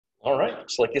All right,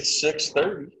 looks like it's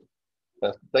 6:30.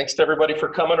 Thanks to everybody for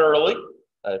coming early.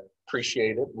 I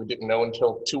appreciate it. We didn't know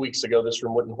until 2 weeks ago this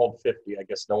room wouldn't hold 50. I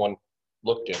guess no one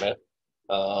looked in it.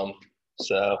 Um,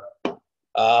 so,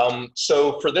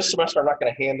 so for this semester, I'm not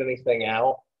going to hand anything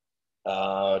out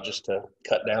just to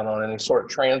cut down on any sort of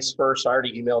transfer. So I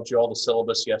already emailed you all the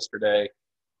syllabus yesterday.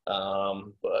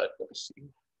 But let me see.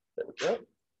 There we go.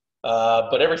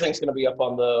 But everything's going to be up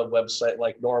on the website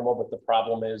like normal. But the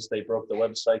problem is they broke the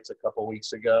websites a couple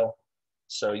weeks ago,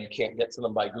 so you can't get to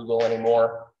them by Google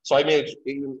anymore. So I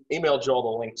emailed you all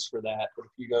the links for that. But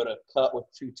if you go to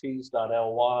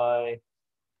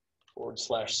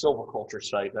cutwith2ts.ly/silviculture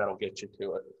site, that'll get you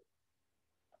to it.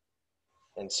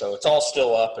 And so it's all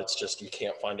still up. It's just you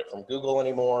can't find it from Google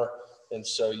anymore. And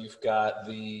so you've got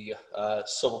the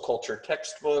silviculture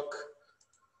textbook.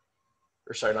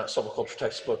 Or sorry, not silviculture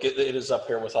textbook. It is up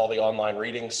here with all the online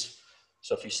readings.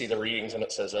 So if you see the readings and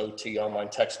it says OT online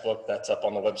textbook, that's up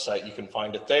on the website. You can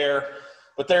find it there.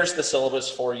 But there's the syllabus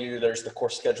for you. There's the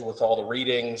course schedule with all the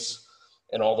readings,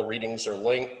 and all the readings are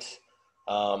linked.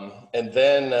 And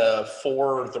then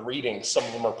for the readings, some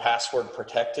of them are password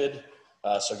protected.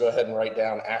 So go ahead and write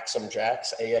down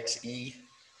AXEMJACKS, AXEMJACKS.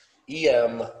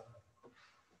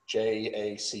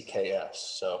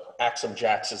 So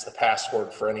AXEMJACKS is the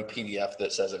password for any PDF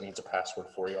that says it needs a password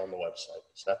for you on the website.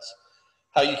 So that's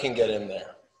how you can get in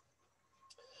there.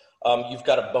 You've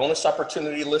got a bonus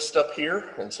opportunity list up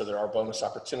here. And so there are bonus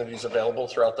opportunities available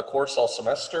throughout the course all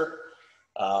semester.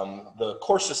 The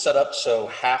course is set up so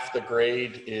half the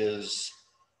grade is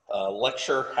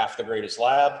lecture, half the grade is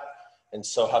lab. And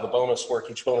so how the bonus work,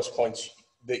 each bonus points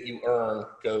that you earn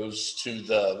goes to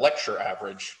the lecture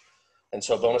average. And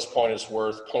so a bonus point is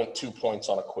worth 0.2 points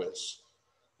on a quiz.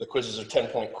 The quizzes are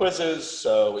 10-point quizzes.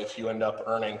 So if you end up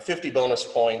earning 50 bonus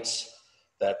points,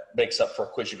 that makes up for a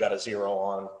quiz you got a 0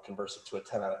 on, converts it to a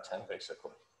 10 out of 10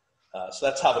 basically. So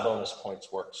that's how the bonus points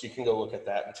work. So you can go look at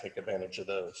that and take advantage of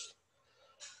those.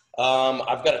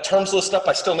 I've got a terms list up.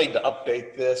 I still need to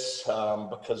update this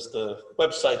because the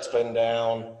website's been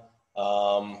down.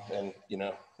 And you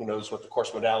know, who knows what the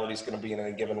course modality is going to be in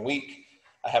any given week.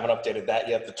 I haven't updated that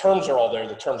yet. The terms are all there.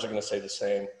 The terms are going to stay the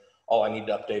same. All I need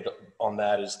to update on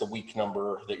that is the week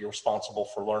number that you're responsible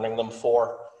for learning them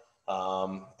for.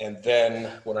 And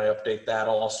then when I update that,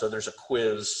 there's a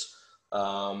quiz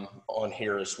on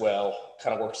here as well.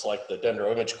 Kind of works like the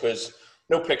Dendro image quiz.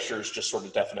 No pictures, just sort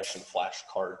of definition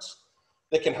flashcards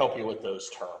that can help you with those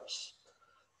terms.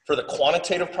 For the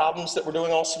quantitative problems that we're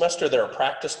doing all semester, there are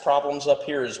practice problems up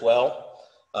here as well.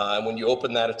 And when you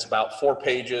open that, it's about 4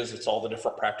 pages. It's all the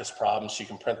different practice problems. So you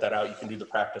can print that out. You can do the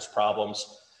practice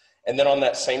problems. And then on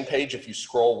that same page, if you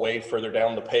scroll way further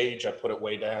down the page, I put it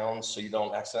way down so you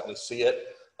don't accidentally see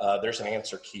it. There's an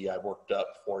answer key I worked up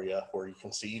for you where you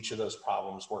can see each of those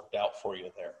problems worked out for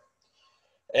you there.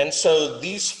 And so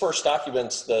these first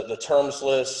documents, the terms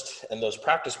list and those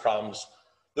practice problems,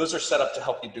 those are set up to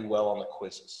help you do well on the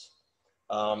quizzes.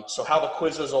 So how the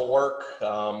quizzes will work,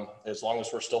 as long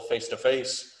as we're still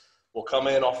face-to-face, we'll come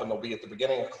in, often they'll be at the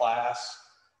beginning of class,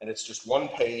 and it's just 1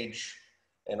 page.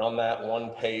 And on that 1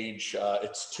 page,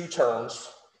 it's 2 terms.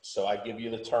 So I give you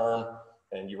the term,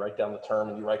 and you write down the term,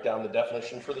 and you write down the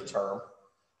definition for the term.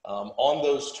 On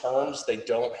those terms, they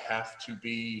don't have to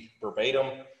be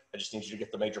verbatim. I just need you to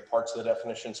get the major parts of the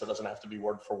definition, so it doesn't have to be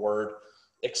word for word,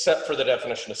 except for the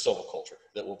definition of silviculture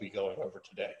that we'll be going over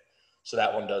today. So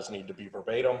that one does need to be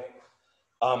verbatim.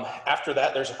 After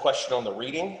that, there's a question on the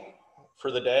reading for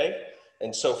the day.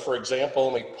 And so, for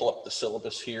example, let me pull up the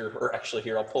syllabus here, or actually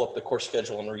here, I'll pull up the course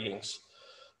schedule and readings.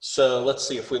 So let's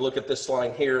see, if we look at this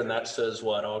line here, and that says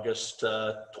what, August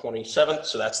 27th,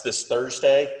 so that's this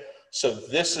Thursday. So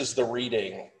this is the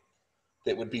reading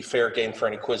that would be fair game for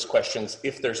any quiz questions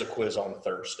if there's a quiz on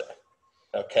Thursday.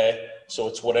 Okay, so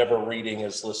it's whatever reading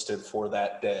is listed for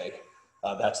that day.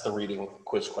 That's the reading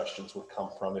quiz questions would come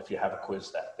from if you have a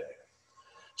quiz that day.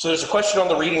 So there's a question on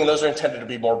the reading, and those are intended to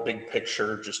be more big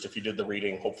picture. Just if you did the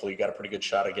reading, hopefully you got a pretty good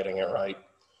shot at getting it right.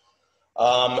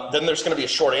 Then there's going to be a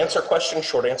short answer question.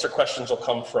 Short answer questions will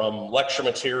come from lecture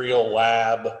material,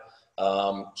 lab,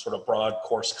 sort of broad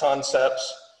course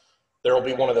concepts. There will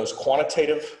be one of those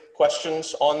quantitative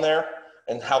questions on there.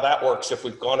 And how that works, if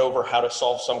we've gone over how to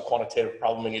solve some quantitative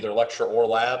problem in either lecture or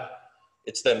lab,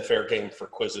 it's then fair game for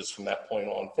quizzes from that point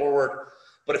on forward.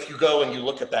 But if you go and you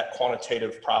look at that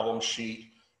quantitative problem sheet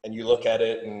and you look at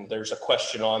it and there's a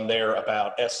question on there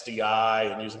about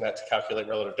SDI and using that to calculate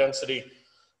relative density,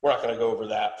 we're not going to go over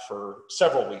that for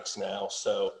several weeks now.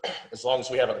 So as long as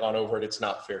we haven't gone over it, it's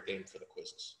not fair game for the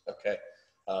quizzes, okay?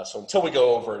 So until we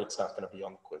go over it, it's not going to be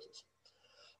on the quizzes.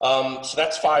 So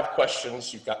that's 5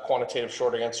 questions. You've got quantitative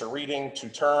short answer reading, 2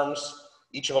 terms.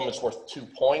 Each of them is worth 2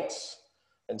 points.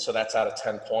 And so that's out of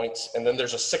 10 points. And then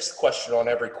there's a 6th question on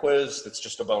every quiz that's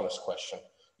just a bonus question.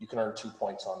 You can earn 2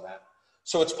 points on that.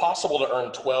 So it's possible to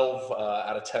earn 12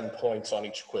 out of 10 points on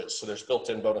each quiz. So there's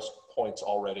built-in bonus points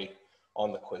already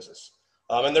on the quizzes.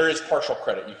 And there is partial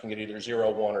credit. You can get either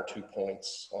 0, 1, or 2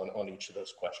 points on each of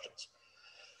those questions.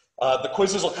 The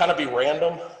quizzes will kind of be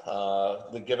random,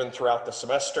 given throughout the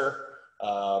semester.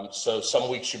 So some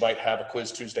weeks you might have a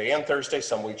quiz Tuesday and Thursday.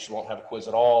 Some weeks you won't have a quiz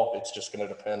at all. It's just going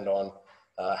to depend on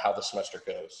how the semester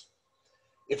goes.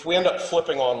 If we end up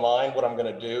flipping online, what I'm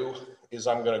going to do is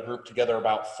I'm going to group together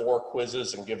about 4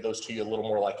 quizzes and give those to you a little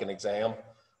more like an exam.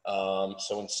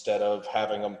 So instead of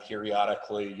having them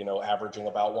periodically, you know, averaging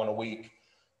about 1 a week,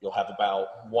 you'll have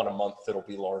about 1 a month that'll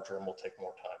be larger and will take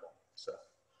more time on. So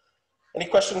any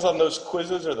questions on those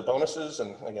quizzes or the bonuses?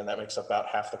 And again, that makes up about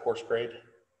half the course grade.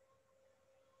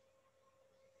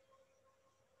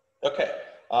 Okay,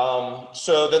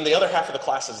 so then the other half of the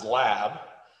class is lab.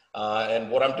 And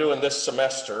what I'm doing this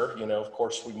semester, you know, of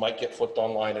course, we might get flipped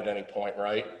online at any point,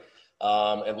 right?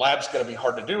 And lab's going to be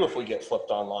hard to do if we get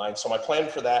flipped online. So my plan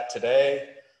for that today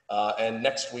and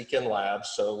next week in lab.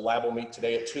 So lab will meet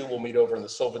today at 2. We'll meet over in the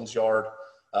Sylvan's yard.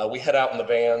 We head out in the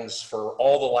vans for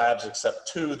all the labs except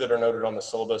 2 that are noted on the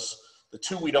syllabus. The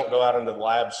 2 we don't go out into the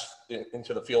labs,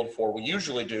 into the field for. We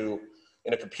usually do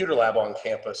in a computer lab on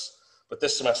campus. But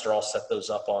this semester, I'll set those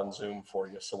up on Zoom for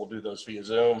you. So we'll do those via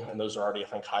Zoom, and those are already, I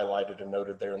think, highlighted and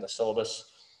noted there in the syllabus.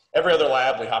 Every other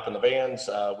lab, we hop in the vans,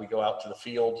 we go out to the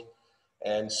field.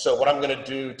 And so what I'm gonna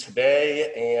do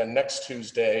today and next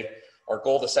Tuesday, our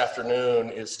goal this afternoon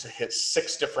is to hit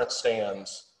 6 different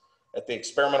stands at the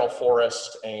experimental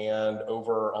forest and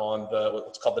over on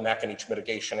what's called the Nacogdoches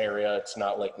mitigation area. It's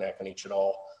not Lake Nacogdoches at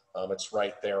all. It's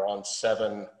right there on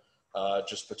 7,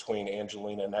 just between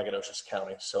Angelina and Nacogdoches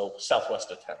County, so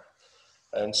southwest of town.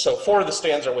 And so 4 of the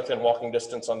stands are within walking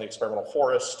distance on the experimental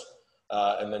forest,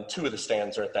 and then 2 of the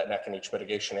stands are at that Nacogdoches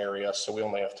mitigation area, so we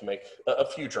only have to make a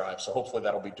few drives, so hopefully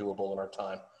that'll be doable in our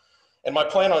time. And my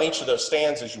plan on each of those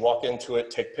stands is you walk into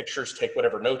it, take pictures, take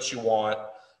whatever notes you want,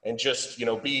 and just, you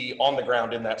know, be on the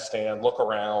ground in that stand, look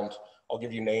around. I'll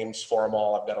give you names for them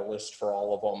all. I've got a list for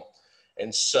all of them.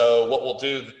 And so what we'll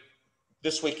do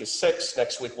this week is 6,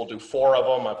 next week we'll do 4 of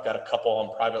them. I've got a couple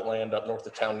on private land up north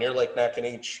of town near Lake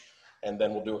Nacogdoches, and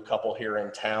then we'll do a couple here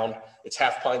in town. It's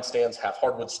half pine stands, half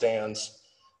hardwood stands.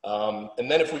 And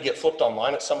then if we get flipped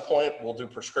online at some point, we'll do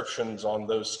prescriptions on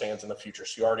those stands in the future.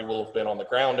 So you already will have been on the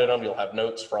ground in them, you'll have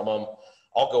notes from them.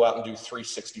 I'll go out and do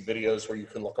 360 videos where you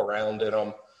can look around in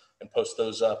them and post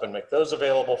those up and make those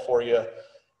available for you.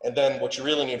 And then what you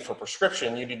really need for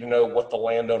prescription, you need to know what the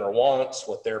landowner wants,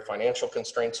 what their financial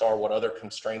constraints are, what other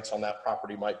constraints on that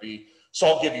property might be. So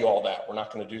I'll give you all that. We're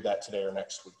not going to do that today or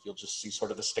next week. You'll just see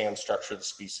sort of the stand structure, the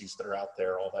species that are out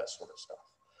there, all that sort of stuff.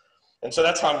 And so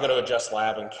that's how I'm going to adjust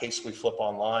lab in case we flip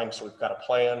online. So we've got a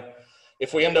plan.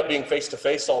 If we end up being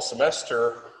face-to-face all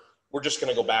semester, we're just going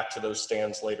to go back to those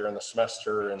stands later in the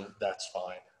semester, and that's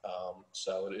fine.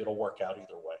 So it'll work out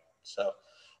either way. So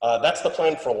that's the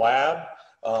plan for lab.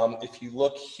 If you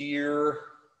look here,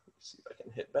 let's see if I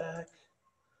can hit back.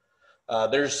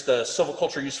 There's the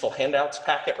Silviculture useful handouts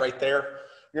packet right there.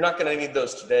 You're not going to need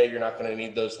those today. You're not going to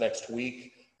need those next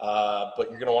week, but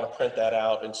you're going to want to print that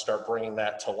out and start bringing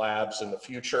that to labs in the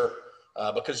future.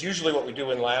 Because usually what we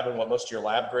do in lab and what most of your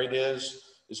lab grade is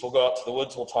we'll go out to the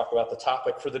woods, we'll talk about the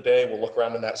topic for the day, we'll look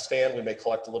around in that stand, we may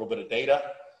collect a little bit of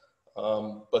data.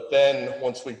 But then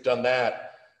once we've done that,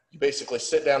 you basically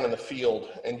sit down in the field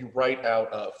and you write out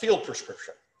a field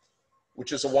prescription,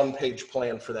 which is a 1-page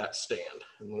plan for that stand.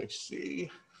 And let me see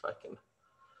if I can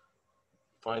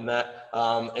find that.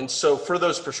 And so for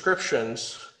those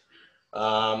prescriptions,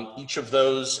 each of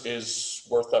those is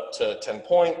worth up to 10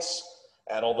 points.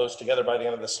 Add all those together by the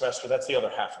end of the semester. That's the other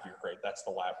half of your grade. That's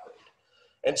the lab grade.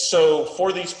 And so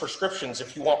for these prescriptions,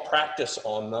 if you want practice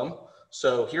on them,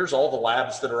 so here's all the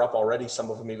labs that are up already.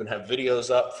 Some of them even have videos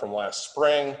up from last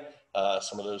spring,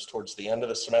 some of those towards the end of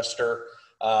the semester.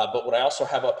 But what I also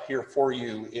have up here for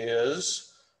you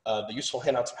is the useful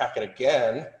handouts packet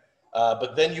again,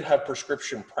 but then you have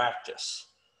prescription practice.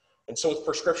 And so with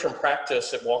prescription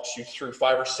practice, it walks you through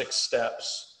 5 or 6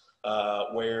 steps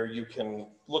where you can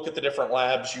look at the different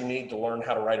labs you need to learn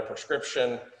how to write a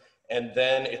prescription. And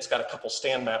then it's got a couple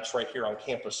stand maps right here on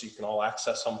campus so you can all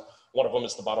access them. One of them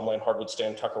is the bottomland hardwood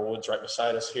stand, Tucker Woods, right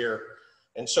beside us here.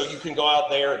 And so you can go out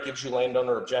there, it gives you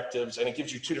landowner objectives, and it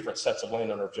gives you 2 different sets of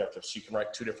landowner objectives. So you can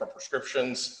write 2 different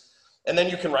prescriptions, and then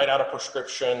you can write out a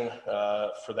prescription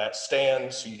for that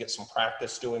stand, so you get some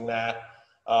practice doing that.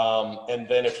 And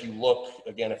then if you look,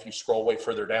 again, if you scroll way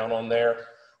further down on there,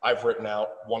 I've written out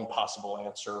one possible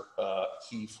answer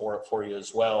key for it for you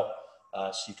as well,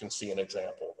 so you can see an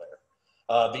example there.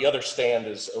 The other stand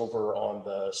is over on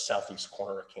the southeast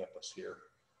corner of campus here,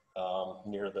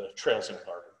 near the trails and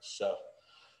gardens.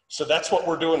 So that's what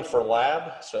we're doing for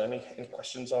lab. So any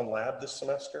questions on lab this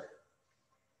semester?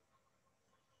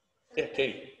 Yeah,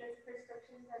 Katie.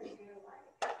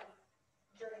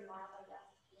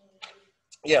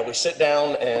 Yeah, we sit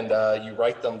down and you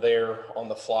write them there on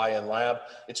the fly in lab.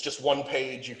 It's just one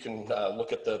page. You can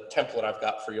look at the template I've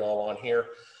got for you all on here.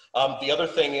 The other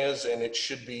thing is, and it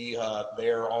should be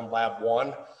there on lab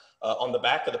 1, on the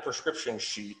back of the prescription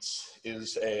sheets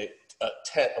is a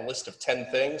list of 10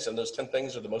 things, and those 10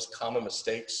 things are the most common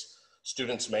mistakes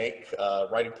students make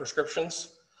writing prescriptions.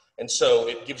 And so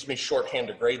it gives me shorthand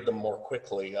to grade them more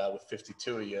quickly with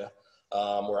 52 of you.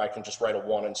 Where I can just write a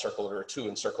 1 and circle it or a 2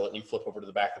 and circle it, and you flip over to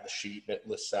the back of the sheet and it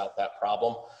lists out that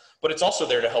problem. But it's also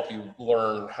there to help you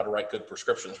learn how to write good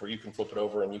prescriptions, where you can flip it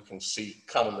over and you can see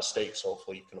common mistakes.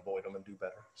 Hopefully you can avoid them and do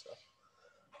better.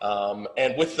 So,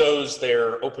 and with those,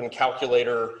 they're open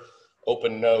calculator,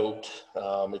 open note.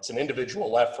 It's an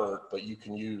individual effort, but you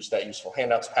can use that useful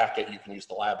handouts packet. You can use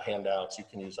the lab handouts. You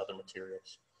can use other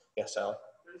materials. Yes, Alan?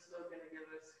 They're still going to give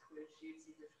us quiz sheets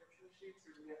and description sheets,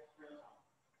 or do we have to print them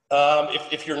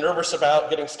out? If you're nervous about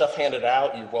getting stuff handed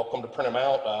out, you're welcome to print them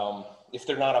out. If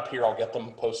they're not up here, I'll get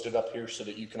them posted up here so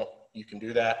that you can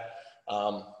do that.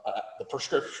 The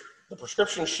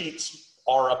prescription sheets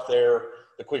are up there.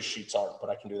 The quiz sheets aren't, but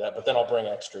I can do that. But then I'll bring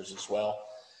extras as well.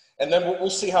 And then we'll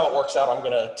see how it works out. I'm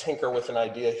going to tinker with an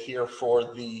idea here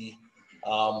for the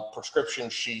prescription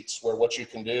sheets, where what you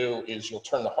can do is you'll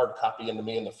turn the hard copy into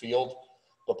me in the field.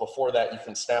 But before that, you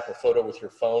can snap a photo with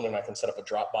your phone, and I can set up a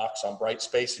Dropbox on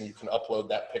Brightspace, and you can upload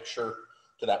that picture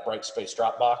to that Brightspace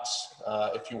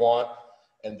Dropbox if you want.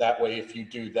 And that way, if you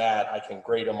do that, I can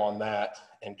grade them on that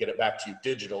and get it back to you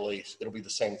digitally. It'll be the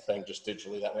same thing, just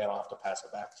digitally. That way I don't have to pass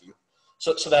it back to you.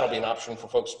 So that'll be an option for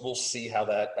folks. We'll see how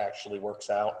that actually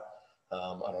works out.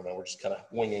 I don't know. We're just kind of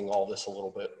winging all this a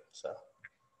little bit. So,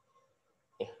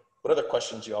 yeah. What other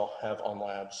questions y'all have on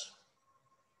labs?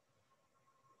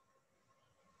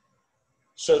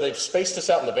 So they've spaced us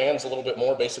out in the vans a little bit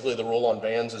more. Basically, the rule on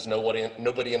vans is nobody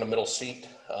in a middle seat.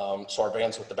 So our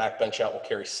vans with the back bench out will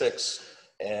carry 6,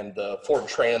 and the Ford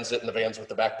Transit and the vans with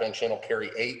the back bench in will carry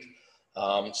 8.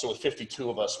 So with 52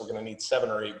 of us, we're going to need 7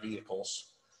 or 8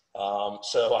 vehicles.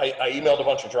 So I emailed a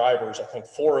bunch of drivers. I think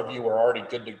 4 of you are already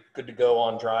good to go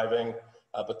on driving,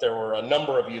 but there were a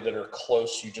number of you that are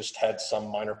close. You just had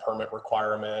some minor permit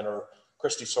requirement, or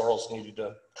Christy Sorrells needed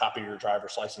to copy your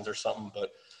driver's license or something,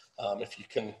 but if you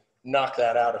can knock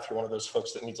that out, if you're one of those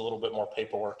folks that needs a little bit more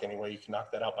paperwork anyway, you can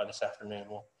knock that out by this afternoon.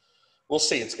 We'll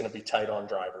see. It's going to be tight on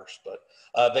drivers,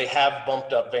 but they have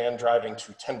bumped up van driving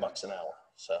to $10 an hour.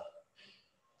 So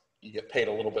you get paid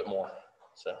a little bit more.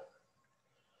 So,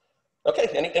 okay.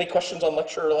 Any questions on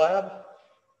lecture or lab?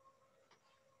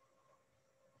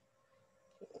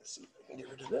 Let's see if I can get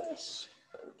rid of this.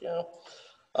 There we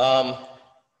go.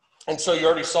 And so you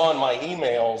already saw in my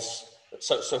emails.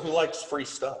 So who likes free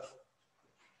stuff?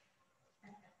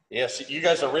 Yes, you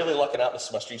guys are really lucking out this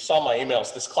semester. You saw my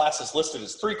emails. This class is listed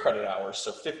as 3 credit hours,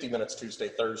 so 50 minutes Tuesday,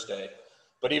 Thursday.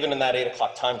 But even in that 8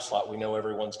 o'clock time slot, we know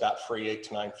everyone's got free 8 to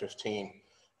 9:15.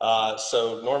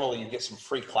 So normally you get some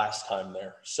free class time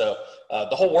there. So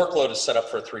the whole workload is set up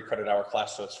for a 3 credit hour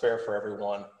class, so it's fair for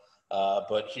everyone.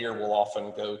 But here we'll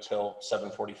often go till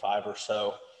 7:45 or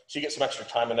so. So you get some extra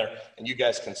time in there, and you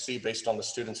guys can see based on the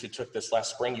students who took this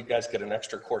last spring, you guys get an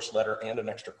extra course letter and an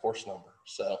extra course number.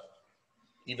 So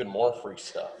even more free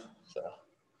stuff. So,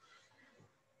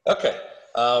 okay.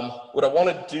 What I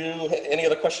want to do, any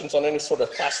other questions on any sort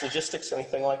of class logistics,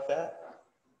 anything like that?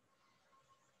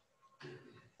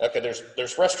 Okay,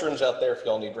 there's restrooms out there if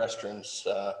y'all need restrooms.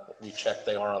 We checked,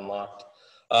 they are unlocked.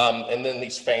 And then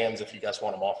these fans, if you guys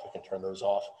want them off, we can turn those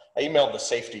off. I emailed the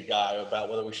safety guy about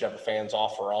whether we should have the fans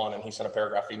off or on, and he sent a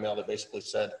paragraph email that basically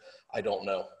said, I don't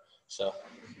know. So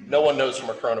no one knows from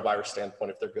a coronavirus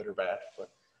standpoint if they're good or bad.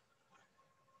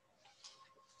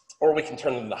 Or we can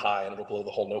turn them to high and it'll blow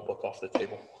the whole notebook off the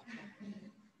table.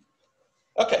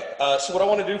 Okay, so what I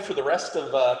want to do for the rest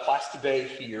of class today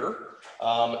here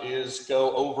is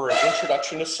go over an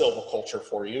introduction to silviculture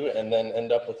for you, and then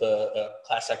end up with a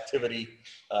class activity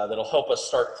that'll help us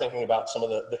start thinking about some of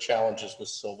the challenges with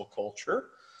silviculture.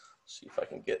 See if I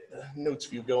can get the notes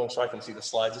view going so I can see the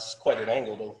slides. This is quite an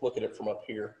angle to look at it from up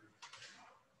here.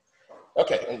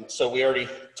 Okay, and so we already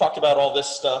talked about all this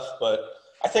stuff, but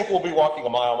I think we'll be walking a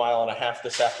mile and a half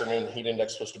this afternoon. The heat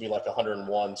index is supposed to be like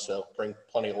 101, so bring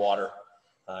plenty of water.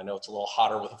 I know it's a little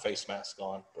hotter with a face mask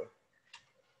on. But.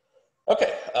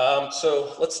 Okay,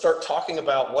 so let's start talking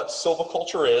about what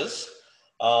silviculture is.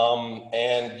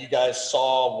 And you guys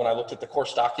saw when I looked at the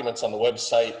course documents on the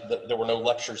website that there were no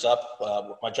lectures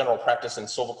up. My general practice in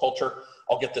silviculture,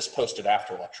 I'll get this posted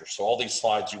after lecture. So all these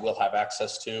slides you will have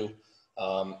access to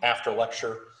after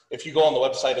lecture. If you go on the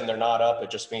website and they're not up, it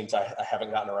just means I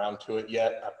haven't gotten around to it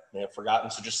yet. I may have forgotten,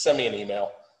 so just send me an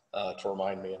email to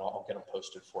remind me and I'll get them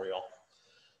posted for y'all.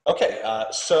 Okay,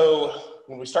 so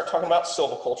when we start talking about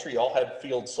silviculture, you all had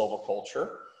field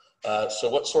silviculture. So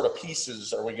what sort of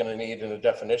pieces are we going to need in a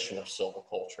definition of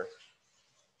silviculture?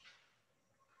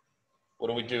 What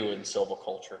do we do in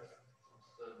silviculture?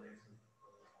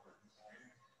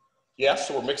 Yeah,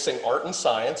 so we're mixing art and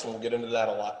science, and we'll get into that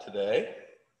a lot today.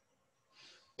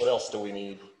 What else do we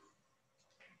need?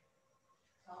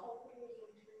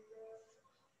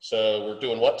 So we're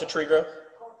doing what to tree growth?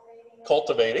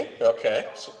 Cultivating, okay.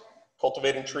 So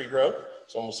cultivating tree growth.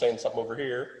 Someone was saying something over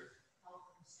here.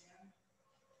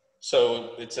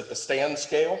 So it's at the stand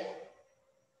scale.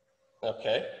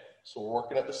 Okay, so we're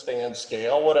working at the stand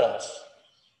scale. What else?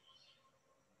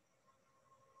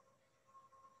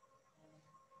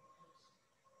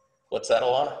 What's that,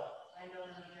 Alana?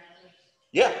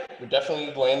 Yeah, we definitely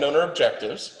need landowner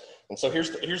objectives. And so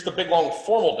here's the big long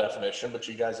formal definition, but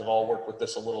you guys have all worked with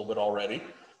this a little bit already.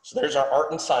 So there's our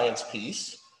art and science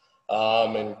piece.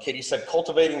 And Katie said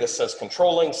cultivating, this says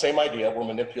controlling, same idea. We're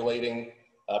manipulating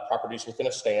properties within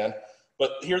a stand.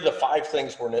 But here are the 5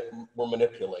 things we're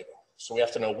manipulating. So we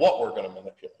have to know what we're going to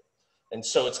manipulate. And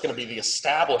so it's going to be the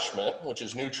establishment, which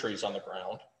is new trees on the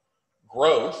ground.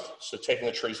 Growth, so taking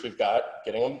the trees we've got,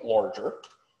 getting them larger.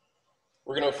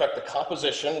 We're going to affect the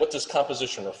composition. What does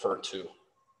composition refer to?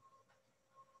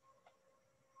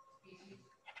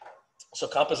 So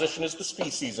composition is the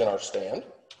species in our stand.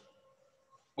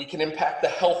 We can impact the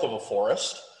health of a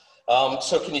forest.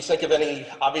 So can you think of any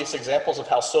obvious examples of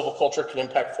how silviculture can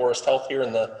impact forest health here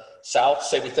in the South?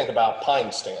 Say we think about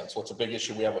pine stands. What's a big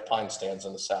issue we have with pine stands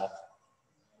in the South?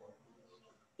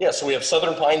 Yeah, so we have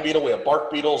southern pine beetle, we have bark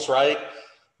beetles, right?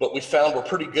 But we found we're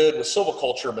pretty good with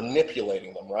silviculture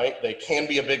manipulating them, right? They can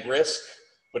be a big risk,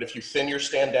 but if you thin your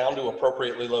stand down to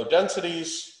appropriately low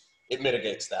densities, it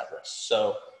mitigates that risk.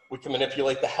 So we can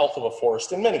manipulate the health of a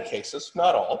forest in many cases,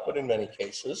 not all, but in many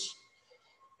cases.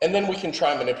 And then we can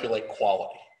try and manipulate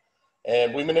quality.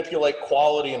 And we manipulate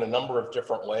quality in a number of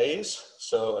different ways.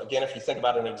 So again, if you think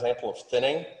about an example of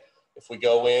thinning, if we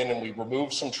go in and we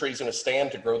remove some trees in a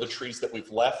stand to grow the trees that we've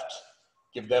left,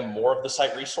 give them more of the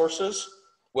site resources.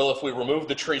 Well, if we remove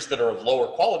the trees that are of lower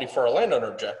quality for our landowner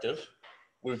objective,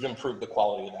 we've improved the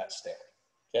quality of that stand,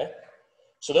 okay?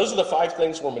 So those are the 5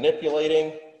 things we're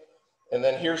manipulating. And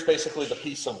then here's basically the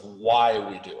piece of why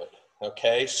we do it,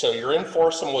 okay? So you're in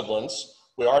forests and woodlands.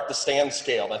 We are at the stand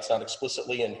scale. That's not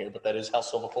explicitly in here, but that is how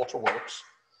silviculture works.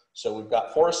 So we've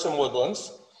got forests and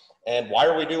woodlands. And why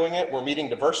are we doing it? We're meeting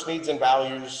diverse needs and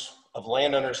values of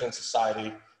landowners and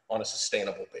society on a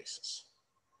sustainable basis.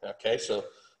 Okay, so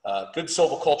good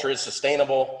silviculture is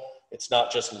sustainable. It's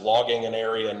not just logging an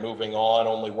area and moving on,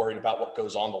 only worried about what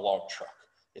goes on the log truck.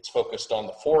 It's focused on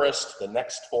the forest, the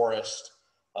next forest,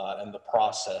 and the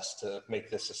process to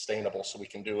make this sustainable so we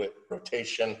can do it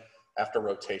rotation after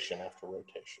rotation after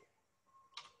rotation.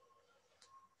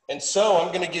 And so I'm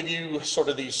going to give you sort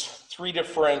of these 3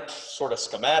 different sort of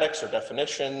schematics or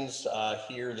definitions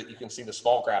here that you can see the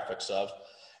small graphics of.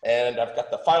 And I've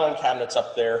got the filing cabinets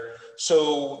up there.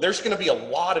 So there's going to be a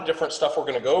lot of different stuff we're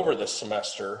going to go over this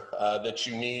semester that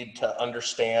you need to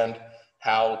understand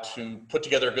how to put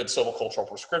together a good silvicultural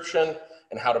prescription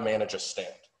and how to manage a stand.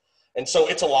 And so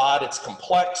it's a lot, it's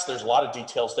complex, there's a lot of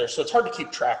details there, so it's hard to keep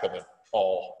track of it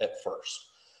all at first.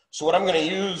 So what I'm going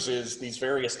to use is these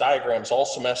various diagrams all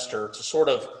semester to sort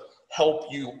of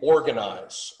help you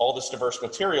organize all this diverse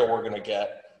material we're going to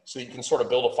get so you can sort of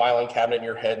build a filing cabinet in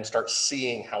your head and start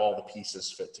seeing how all the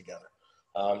pieces fit together.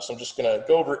 So I'm just going to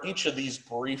go over each of these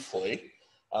briefly,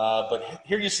 but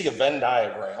here you see a Venn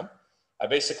diagram. I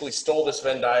basically stole this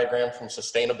Venn diagram from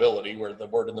sustainability, where the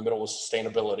word in the middle was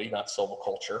sustainability, not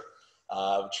silviculture,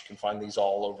 which you can find these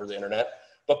all over the internet.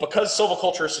 But because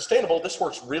silviculture is sustainable, this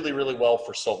works really, really well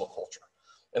for silviculture.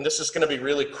 And this is going to be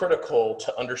really critical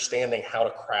to understanding how to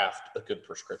craft a good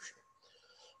prescription.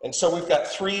 And so we've got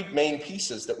 3 main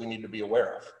pieces that we need to be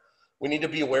aware of. We need to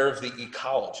be aware of the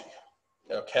ecology,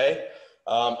 okay?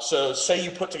 So say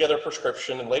you put together a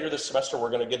prescription, and later this semester we're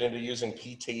going to get into using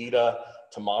PT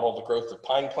to model the growth of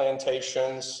pine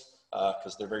plantations,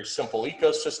 because they're very simple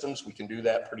ecosystems. We can do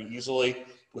that pretty easily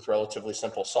with relatively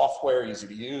simple software, easy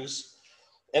to use.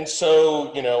 And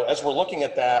so, you know, as we're looking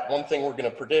at that, one thing we're going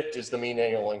to predict is the mean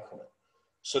annual increment.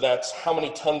 So that's how many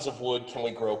tons of wood can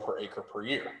we grow per acre per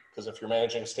year? Because if you're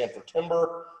managing a stand for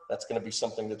timber, that's going to be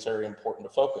something that's very important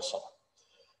to focus on.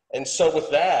 And so with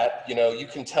that, you know, you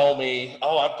can tell me,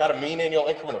 oh, I've got a mean annual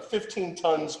increment of 15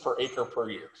 tons per acre per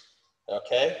year,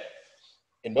 okay?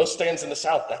 In most stands in the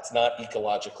South, that's not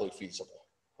ecologically feasible,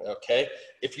 okay?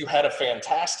 If you had a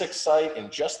fantastic site in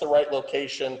just the right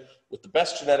location with the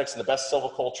best genetics and the best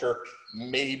silviculture,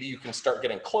 maybe you can start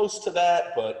getting close to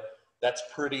that, but that's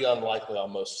pretty unlikely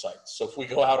on most sites. So if we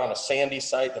go out on a sandy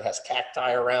site that has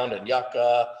cacti around and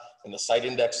yucca, and the site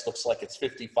index looks like it's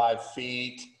 55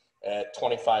 feet at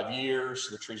 25 years,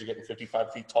 the trees are getting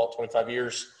 55 feet tall at 25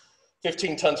 years,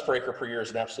 15 tons per acre per year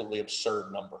is an absolutely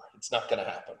absurd number. It's not gonna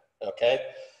happen, okay?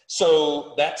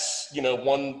 So that's, you know,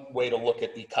 one way to look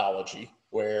at ecology,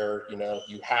 where, you know,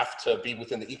 you have to be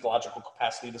within the ecological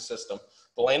capacity of the system.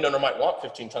 The landowner might want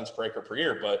 15 tons per acre per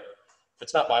year, but if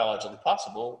it's not biologically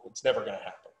possible, it's never gonna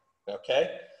happen,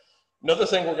 okay? Another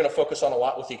thing we're gonna focus on a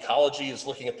lot with ecology is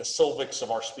looking at the silvics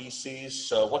of our species.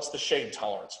 So what's the shade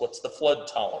tolerance? What's the flood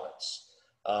tolerance?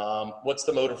 What's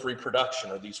the mode of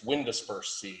reproduction? Are these wind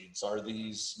dispersed seeds? Are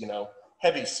these, you know,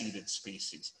 heavy seeded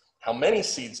species? How many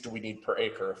seeds do we need per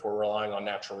acre if we're relying on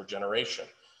natural regeneration?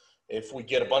 If we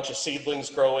get a bunch of seedlings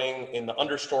growing in the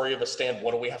understory of a stand,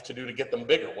 what do we have to do to get them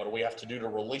bigger? What do we have to do to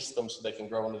release them so they can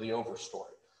grow into the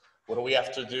overstory? What do we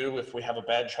have to do if we have a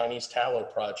bad Chinese tallow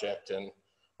project and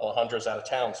Alejandro's out of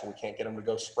town so we can't get him to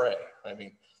go spray? I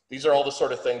mean, these are all the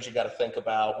sort of things you got to think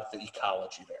about with the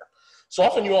ecology there. So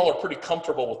often you all are pretty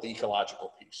comfortable with the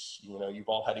ecological piece. You know, you've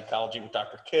all had ecology with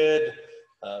Dr. Kidd.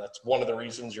 That's one of the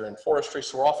reasons you're in forestry,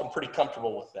 so we're often pretty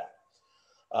comfortable with that.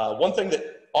 One thing that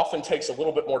often takes a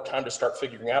little bit more time to start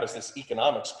figuring out is this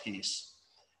economics piece.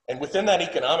 And within that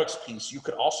economics piece, you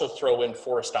could also throw in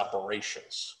forest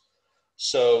operations.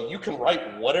 So you can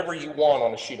write whatever you want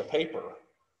on a sheet of paper,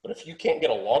 but if you can't get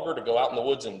a logger to go out in the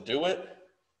woods and do it,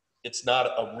 it's not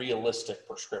a realistic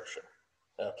prescription,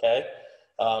 okay?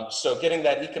 So getting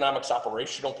that economics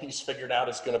operational piece figured out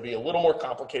is going to be a little more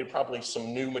complicated, probably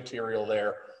some new material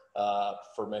there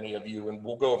for many of you, and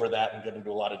we'll go over that and get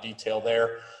into a lot of detail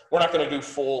there. We're not going to do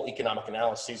full economic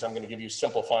analyses. I'm going to give you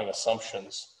simplifying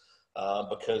assumptions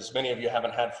because many of you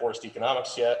haven't had forest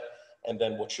economics yet. And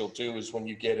then what you'll do is when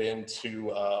you get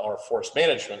into our forest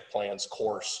management plans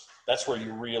course, that's where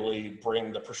you really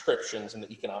bring the prescriptions and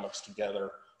the economics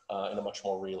together in a much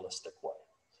more realistic way.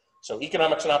 So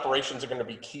economics and operations are going to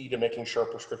be key to making sure a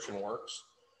prescription works.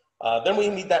 Then we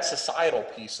need that societal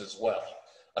piece as well,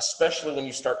 especially when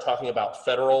you start talking about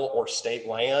federal or state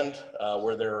land,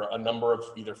 where there are a number of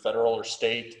either federal or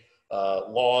state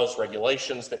laws,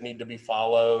 regulations that need to be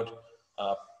followed,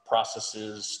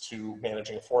 processes to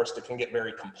managing a forest that can get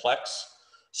very complex.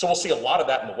 So we'll see a lot of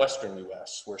that in the Western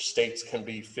US, where states can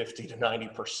be 50 to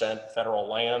 90% federal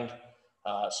land.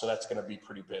 So that's going to be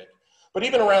pretty big. But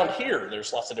even around here,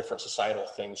 there's lots of different societal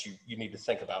things you need to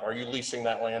think about. Are you leasing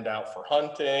that land out for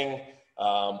hunting?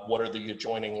 What are the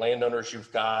adjoining landowners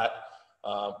you've got?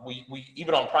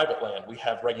 Even on private land, we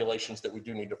have regulations that we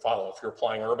do need to follow. If you're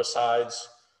applying herbicides,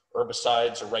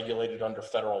 herbicides are regulated under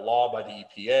federal law by the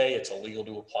EPA. It's illegal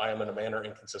to apply them in a manner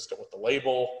inconsistent with the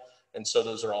label. And so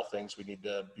those are all things we need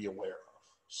to be aware of.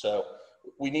 So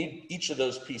we need each of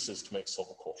those pieces to make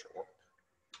silviculture work.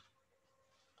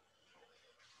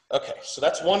 Okay, so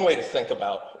that's one way to think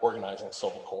about organizing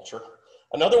silviculture.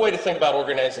 Another way to think about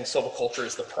organizing silviculture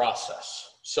is the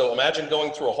process. So imagine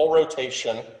going through a whole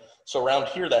rotation. So around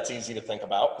here, that's easy to think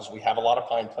about because we have a lot of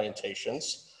pine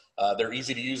plantations. They're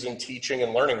easy to use in teaching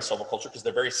and learning silviculture because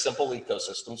they're very simple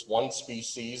ecosystems, one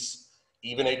species,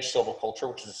 even age silviculture,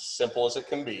 which is as simple as it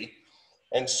can be.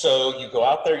 And so you go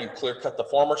out there, you clear cut the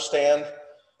former stand,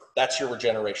 that's your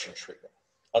regeneration treatment.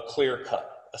 A clear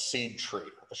cut, a seed tree,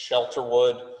 a shelter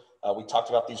wood. We talked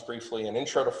about these briefly in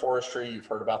Intro to Forestry. You've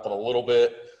heard about them a little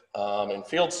bit in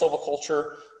field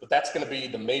silviculture, but that's going to be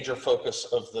the major focus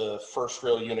of the first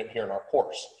real unit here in our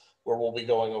course, where we'll be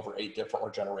going over 8 different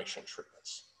regeneration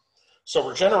treatments. So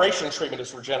regeneration treatment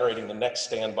is regenerating the next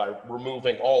stand by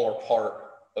removing all or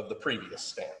part of the previous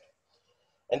stand.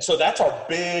 And so that's our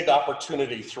big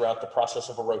opportunity throughout the process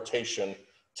of a rotation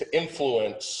to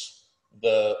influence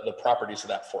the properties of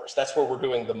that forest. That's where we're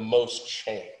doing the most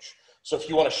change. So if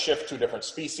you want to shift to a different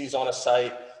species on a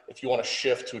site, if you want to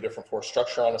shift to a different forest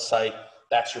structure on a site,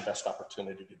 that's your best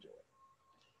opportunity to do it.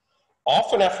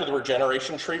 Often after the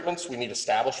regeneration treatments, we need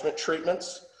establishment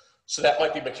treatments. So that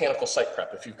might be mechanical site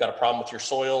prep. If you've got a problem with your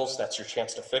soils, that's your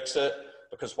chance to fix it,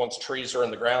 because once trees are in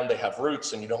the ground, they have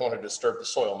roots and you don't want to disturb the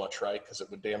soil much, right? Because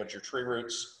it would damage your tree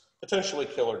roots. potentially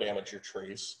kill or damage your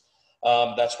trees.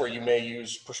 That's where you may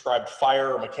use prescribed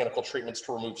fire or mechanical treatments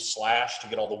to remove slash to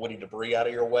get all the woody debris out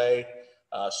of your way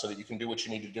so that you can do what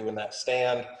you need to do in that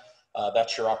stand.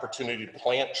 That's your opportunity to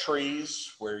plant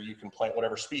trees where you can plant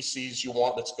whatever species you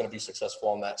want that's going to be successful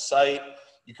on that site.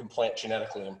 You can plant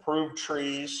genetically improved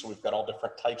trees. So we've got all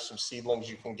different types of seedlings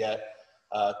you can get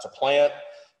to plant.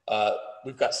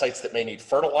 We've got sites that may need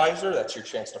fertilizer. That's your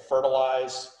chance to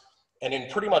fertilize. And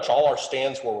in pretty much all our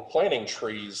stands where we're planting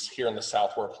trees here in the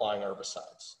South, we're applying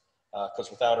herbicides. Because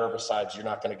without herbicides, you're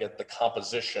not going to get the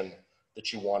composition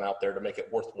that you want out there to make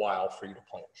it worthwhile for you to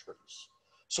plant trees.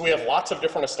 So we have lots of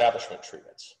different establishment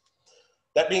treatments.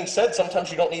 That being said,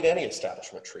 sometimes you don't need any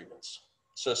establishment treatments.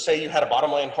 So say you had a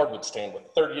bottomland hardwood stand with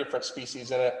 30 different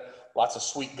species in it, lots of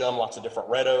sweet gum, lots of different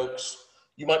red oaks.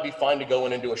 You might be fine to go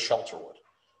in and do a shelter wood,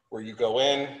 where you go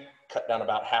in, cut down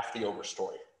about half the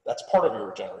overstory. That's part of your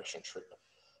regeneration treatment.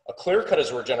 A clear cut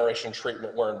is a regeneration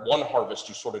treatment where in one harvest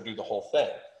you sort of do the whole thing.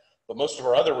 But most of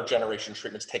our other regeneration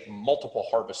treatments take multiple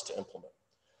harvests to implement.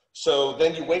 So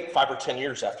then you wait 5 or 10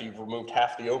 years after you've removed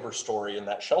half the overstory in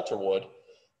that shelter wood,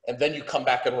 and then you come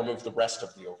back and remove the rest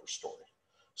of the overstory.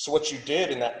 So what you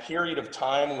did in that period of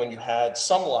time when you had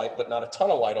some light but not a ton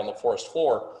of light on the forest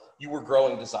floor, you were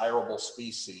growing desirable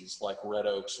species like red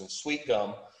oaks and sweet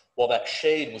gum, while that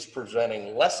shade was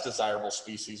preventing less desirable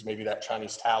species, maybe that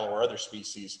Chinese tallow or other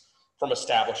species, from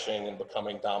establishing and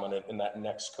becoming dominant in that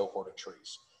next cohort of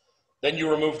trees. Then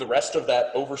you remove the rest of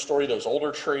that overstory, those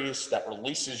older trees, that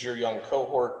releases your young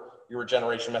cohort, your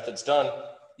regeneration method's done.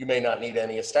 You may not need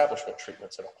any establishment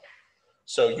treatments at all.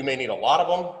 So you may need a lot of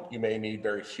them, you may need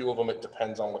very few of them. It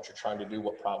depends on what you're trying to do,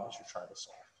 what problems you're trying to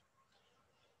solve.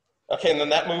 Okay, and then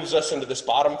that moves us into this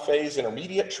bottom phase,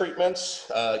 intermediate treatments.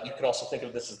 You can also think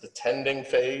of this as the tending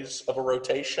phase of a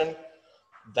rotation.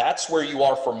 That's where you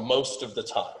are for most of the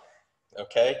time,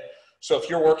 okay? So if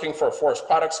you're working for a forest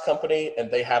products company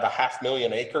and they have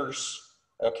 500,000 acres,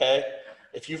 okay?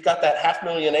 If you've got that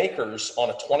 500,000 acres on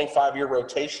a 25-year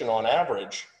rotation on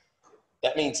average,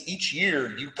 that means each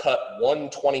year you cut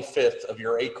 1/25 of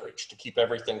your acreage to keep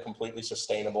everything completely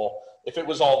sustainable. If it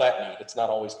was all that neat, it's not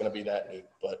always going to be that neat,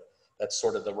 but that's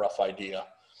sort of the rough idea.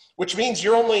 Which means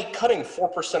you're only cutting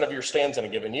 4% of your stands in a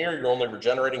given year. You're only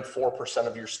regenerating 4%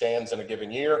 of your stands in a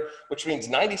given year, which means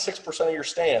 96% of your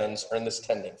stands are in this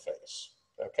tending phase,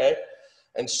 okay?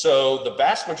 And so the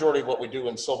vast majority of what we do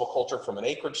in silviculture from an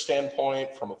acreage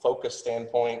standpoint, from a focus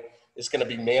standpoint, is going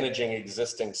to be managing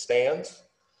existing stands.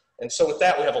 And so with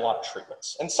that, we have a lot of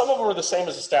treatments. And some of them are the same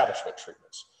as establishment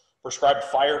treatments. Prescribed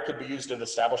fire could be used at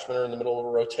establishment or in the middle of a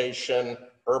rotation,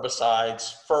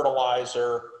 herbicides,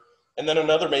 fertilizer, and then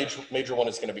another major one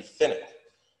is going to be thinning.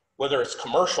 Whether it's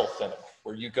commercial thinning,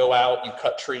 where you go out, you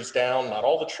cut trees down, not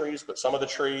all the trees, but some of the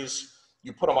trees,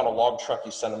 you put them on a log truck,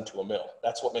 you send them to a mill.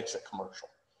 That's what makes it commercial.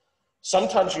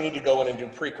 Sometimes you need to go in and do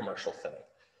pre-commercial thinning.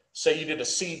 Say you did a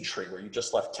seed tree where you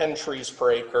just left 10 trees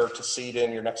per acre to seed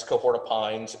in your next cohort of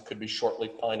pines. It could be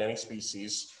short-leaf pine, any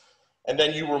species. And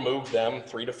then you remove them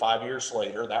 3 to 5 years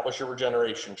later. That was your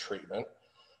regeneration treatment.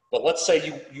 But let's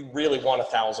say you really want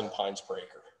 1,000 pines per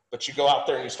acre. But you go out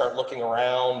there and you start looking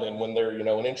around, and when they're,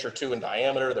 an inch or 2 in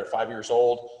diameter, they're 5 years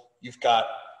old, you've got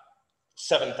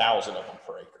 7,000 of them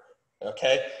per acre.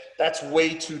 Okay, that's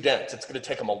way too dense. It's going to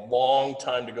take them a long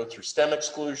time to go through stem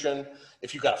exclusion.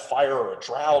 If you've got a fire or a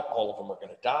drought, all of them are going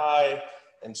to die.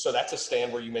 And so that's a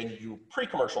stand where you may do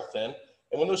pre-commercial thin.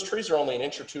 And when those trees are only 1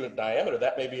 inch or 2 in diameter,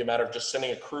 that may be a matter of just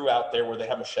sending a crew out there where they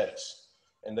have machetes.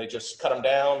 And they just cut them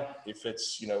down. If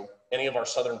it's, any of our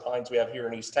southern pines we have here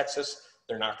in East Texas,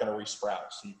 they're not going to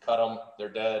resprout. So you cut them, they're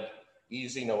dead,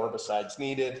 easy, no herbicides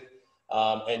needed.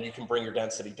 And you can bring your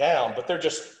density down, but they're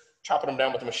just chopping them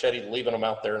down with a machete, leaving them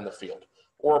out there in the field,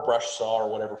 or a brush saw or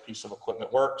whatever piece of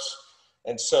equipment works.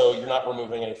 And so you're not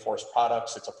removing any forest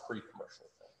products. It's a pre-commercial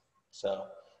thing. So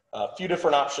a few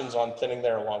different options on thinning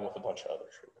there along with a bunch of other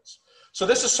treatments. So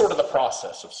this is sort of the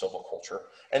process of silviculture.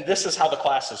 And this is how the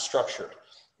class is structured,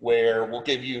 where we'll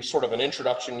give you sort of an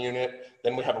introduction unit,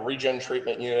 then we have a regen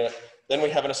treatment unit, then we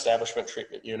have an establishment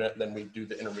treatment unit, then we do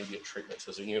the intermediate treatments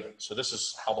as a unit. So this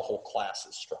is how the whole class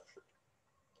is structured.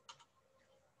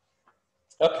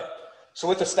 Okay, so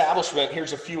with establishment,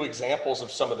 here's a few examples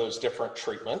of some of those different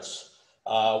treatments.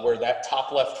 Where that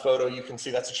top left photo, you can see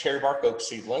that's a cherry bark oak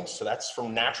seedling. So that's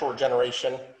from natural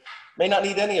regeneration. May not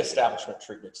need any establishment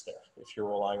treatments there if you're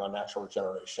relying on natural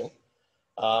regeneration.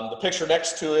 The picture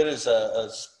next to it is a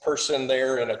person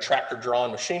there in a tractor-drawn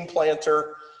machine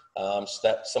planter. So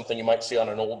that's something you might see on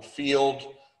an old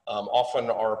field.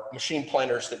 Often our machine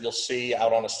planters that you'll see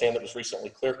out on a stand that was recently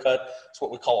clear cut, it's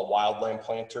what we call a wildland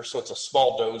planter. So it's a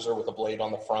small dozer with a blade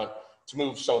on the front. to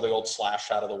move some of the old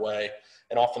slash out of the way.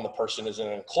 And often the person is in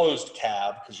an enclosed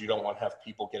cab because you don't want to have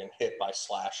people getting hit by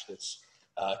slash that's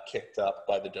kicked up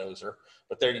by the dozer.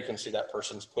 But there you can see that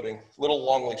person's putting little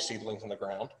longleaf seedlings in the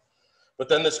ground. But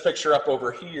then this picture up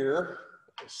over here,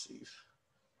 let's see,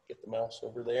 get the mouse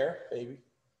over there, maybe.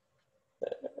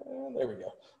 There we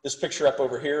go. This picture up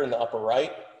over here in the upper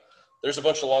right, there's a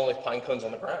bunch of longleaf pine cones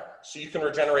on the ground. So you can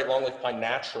regenerate longleaf pine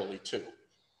naturally too.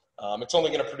 It's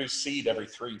only going to produce seed every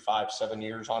 3, 5, 7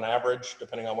 years on average,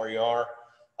 depending on where you are.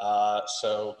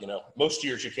 So, you know, most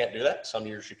years you can't do that. Some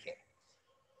years you can.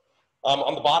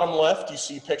 On the bottom left, you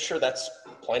see a picture that's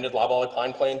planted loblolly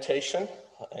pine plantation.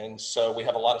 And so we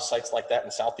have a lot of sites like that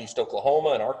in southeast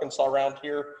Oklahoma and Arkansas around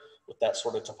here with that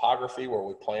sort of topography where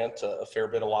we plant a fair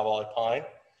bit of loblolly pine.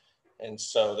 And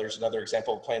so there's another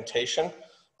example of plantation.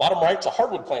 Bottom right's a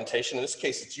hardwood plantation. In this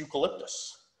case, it's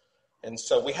eucalyptus. And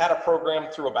so we had a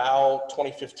program through about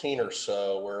 2015 or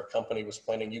so where a company was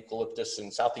planting eucalyptus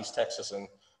in southeast Texas and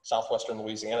southwestern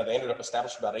Louisiana. They ended up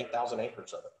establishing about 8,000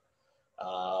 acres of it.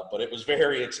 But it was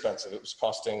very expensive. It was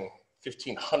costing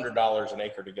 $1,500 an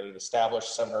acre to get it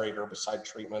established, 7 or 8 herbicide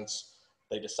treatments.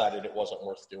 They decided it wasn't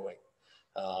worth doing.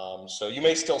 So you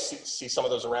may still see some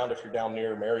of those around if you're down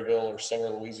near Maryville or Singer,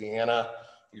 Louisiana.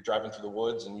 You're driving through the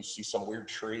woods and you see some weird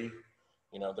tree.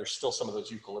 You know, there's still some of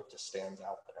those eucalyptus stands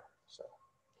out there.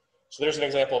 So there's an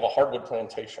example of a hardwood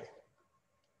plantation.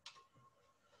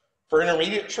 For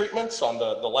intermediate treatments, on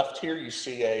the left here, you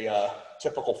see a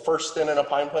typical first thin in a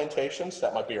pine plantation. So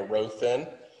that might be a row thin,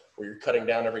 where you're cutting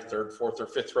down every 3rd, 4th, or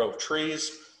 5th row of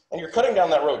trees. And you're cutting down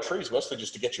that row of trees mostly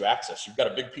just to get you access. You've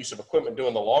got a big piece of equipment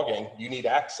doing the logging. You need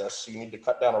access, so you need to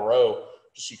cut down a row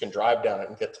just so you can drive down it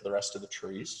and get to the rest of the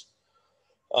trees.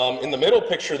 In the middle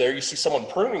picture there, you see someone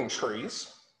pruning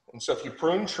trees. And so if you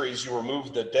prune trees, you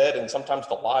remove the dead and sometimes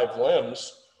the live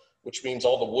limbs, which means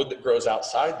all the wood that grows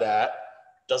outside that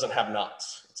doesn't have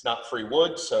nuts. It's not free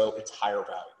wood, so it's higher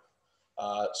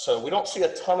value. So we don't see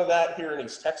a ton of that here in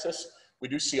East Texas. We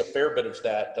do see a fair bit of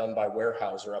that done by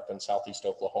Weyerhaeuser up in southeast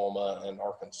Oklahoma and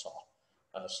Arkansas.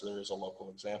 So there is a local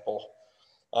example.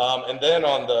 And then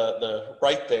on the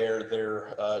right there,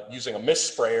 they're using a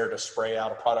mist sprayer to spray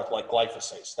out a product like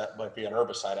glyphosate. So that might be an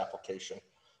herbicide application.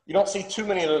 You don't see too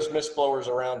many of those mist blowers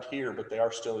around here, but they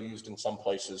are still used in some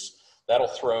places. That'll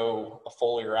throw a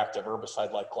foliar active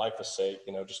herbicide like glyphosate,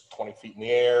 you know, just 20 feet in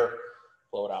the air,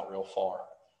 blow it out real far.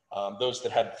 Those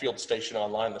that had Field Station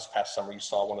online this past summer, you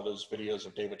saw one of those videos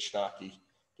of David Schnacky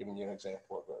giving you an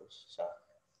example of those.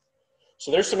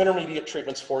 So there's some intermediate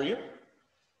treatments for you.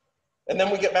 And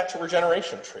then we get back to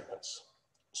regeneration treatments.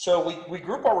 So we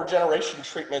group our regeneration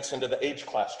treatments into the age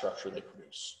class structure they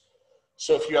produce.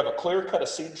 So if you have a clear cut, a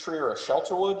seed tree, or a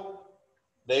shelterwood,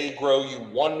 they grow you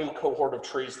one new cohort of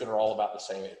trees that are all about the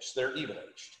same age. So they're even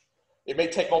aged. It may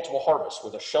take multiple harvests.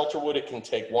 With a shelterwood, it can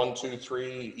take 1, 2,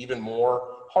 3, even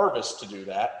more harvests to do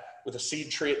that. With a seed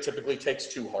tree, it typically takes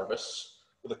 2 harvests.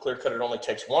 With a clear cut, it only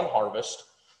takes 1 harvest.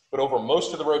 But over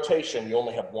most of the rotation, you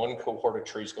only have 1 cohort of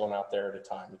trees going out there at a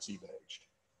time. It's even aged.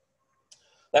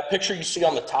 That picture you see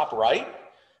on the top right,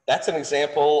 that's an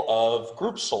example of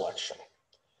group selection.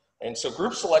 And so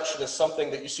group selection is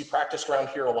something that you see practiced around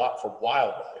here a lot for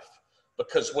wildlife,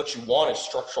 because what you want is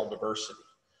structural diversity.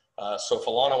 So if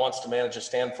Alana wants to manage a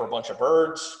stand for a bunch of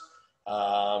birds,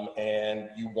 and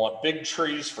you want big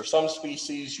trees for some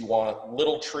species, you want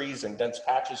little trees and dense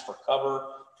patches for cover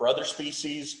for other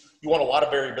species, you want a lot of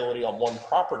variability on one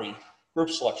property, group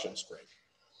selection is great.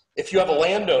 If you have a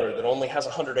landowner that only has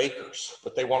 100 acres,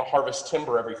 but they want to harvest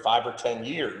timber every 5 or 10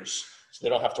 years, so they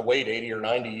don't have to wait 80 or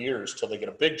 90 years till they get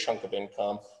a big chunk of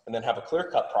income and then have a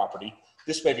clear-cut property,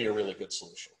 this may be a really good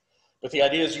solution. But the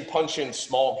idea is you punch in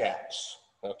small gaps,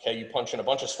 okay? You punch in a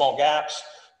bunch of small gaps,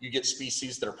 you get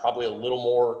species that are probably a little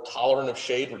more tolerant of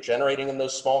shade regenerating in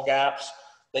those small gaps.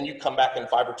 Then you come back in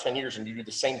 5 or 10 years and you do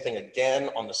the same thing again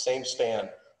on the same stand,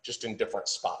 just in different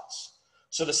spots.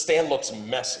 So the stand looks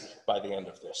messy by the end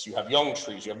of this. You have young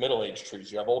trees, you have middle-aged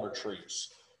trees, you have older trees.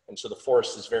 And so the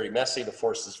forest is very messy, the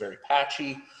forest is very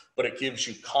patchy, but it gives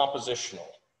you compositional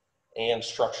and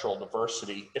structural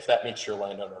diversity if that meets your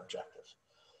landowner objective.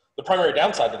 The primary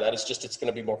downside to that is just it's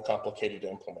going to be more complicated to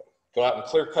implement. Go out and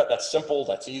clear cut, that's simple,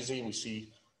 that's easy. We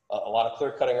see a lot of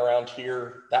clear cutting around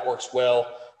here. That works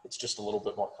well. It's just a little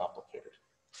bit more complicated.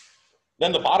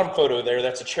 Then the bottom photo there,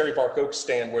 that's a cherry bark oak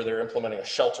stand where they're implementing a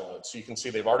shelterwood. So you can see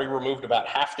they've already removed about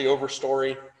half the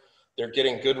overstory. They're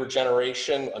getting good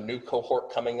regeneration, a new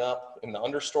cohort coming up in the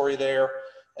understory there.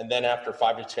 And then after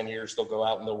 5 to 10 years, they'll go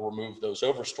out and they'll remove those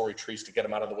overstory trees to get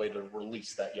them out of the way to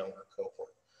release that younger cohort.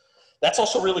 That's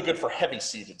also really good for heavy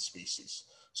seeded species.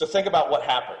 So think about what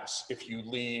happens if you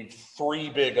leave 3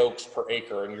 big oaks per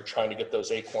acre and you're trying to get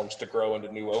those acorns to grow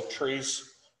into new oak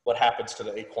trees. What happens to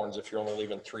the acorns if you're only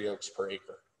leaving 3 oaks per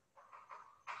acre?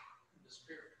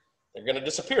 They're going to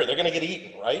disappear. They're going to get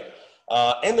eaten, right?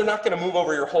 And they're not going to move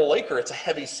over your whole acre. It's a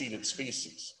heavy seeded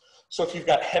species. So if you've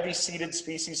got heavy seeded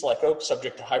species like oak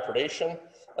subject to high predation,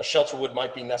 a shelter wood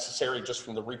might be necessary just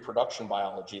from the reproduction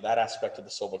biology, that aspect of the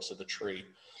silvix of the tree.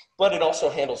 But it also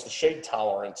handles the shade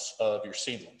tolerance of your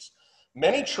seedlings.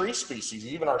 Many tree species,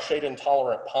 even our shade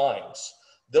intolerant pines,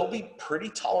 they'll be pretty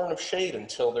tolerant of shade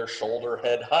until their shoulder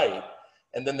head height,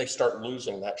 and then they start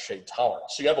losing that shade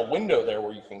tolerance. So you have a window there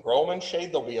where you can grow them in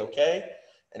shade, they'll be okay.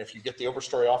 And if you get the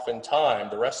overstory off in time,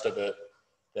 the rest of it,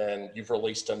 then you've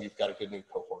released them, you've got a good new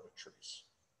cohort of trees.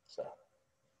 So,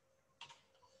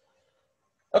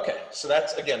 okay, so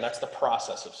that's, again, that's the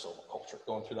process of silviculture,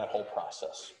 going through that whole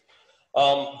process.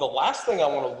 The last thing I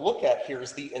want to look at here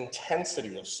is the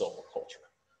intensity of silviculture,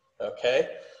 okay?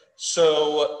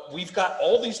 So we've got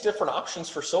all these different options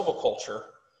for silviculture,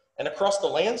 and across the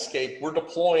landscape, we're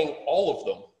deploying all of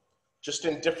them, just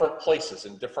in different places,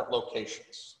 in different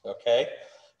locations, okay?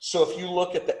 So if you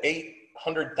look at the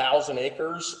 800,000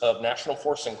 acres of national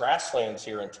forests and grasslands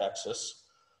here in Texas,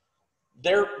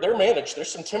 they're managed.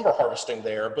 There's some timber harvesting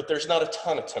there, but there's not a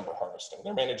ton of timber harvesting.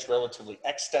 They're managed relatively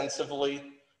extensively,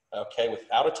 okay,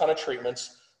 without a ton of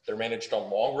treatments. They're managed on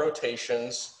long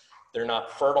rotations. They're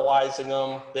not fertilizing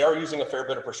them. They are using a fair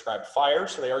bit of prescribed fire,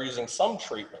 so they are using some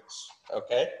treatments,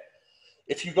 okay?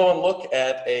 If you go and look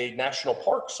at a national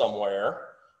park somewhere,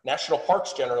 national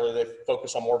parks generally, they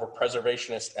focus on more of a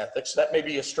preservationist ethics. That may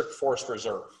be a strict forest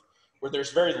reserve, where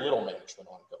there's very little management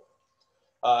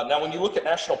ongoing. Now, when you look at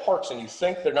national parks and you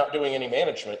think they're not doing any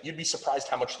management, you'd be surprised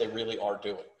how much they really are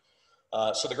doing.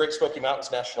 So the Great Smoky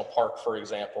Mountains National Park, for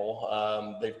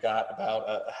example, they've got about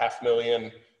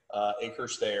 500,000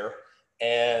 acres there,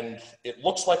 and it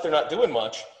looks like they're not doing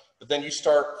much, but then you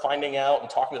start finding out and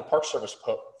talking to the Park Service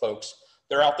folks,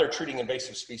 they're out there treating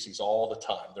invasive species all the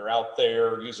time. They're out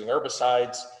there using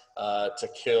herbicides to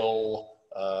kill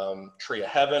tree of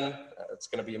heaven. It's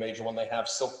going to be a major one they have,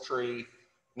 silk tree,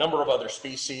 number of other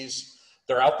species.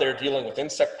 They're out there dealing with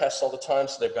insect pests all the time.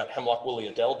 So they've got hemlock woolly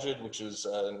adelgid, which is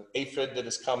an aphid that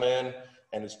has come in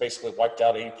and has basically wiped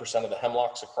out 80% of the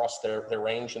hemlocks across their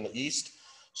range in the east.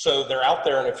 So they're out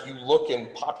there, and if you look in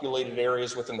populated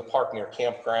areas within the park, near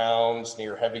campgrounds,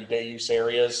 near heavy day use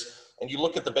areas, and you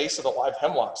look at the base of the live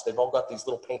hemlocks, they've all got these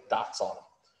little pink dots on them.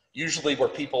 Usually where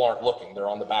people aren't looking, they're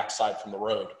on the backside from the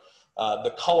road.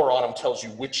 The color on them tells you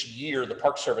which year the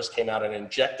Park Service came out and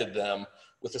injected them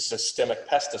with a systemic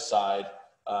pesticide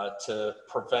to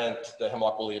prevent the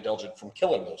hemlock woolly adelgid from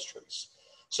killing those trees.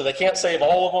 So they can't save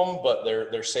all of them, but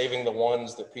they're saving the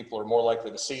ones that people are more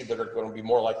likely to see, that are going to be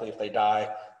more likely if they die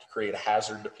to create a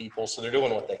hazard to people. So they're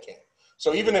doing what they can.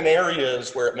 So even in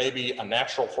areas where it may be a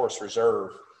natural forest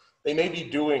reserve, they may be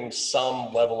doing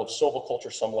some level of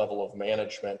silviculture, some level of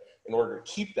management in order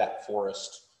to keep that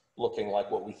forest looking like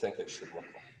what we think it should look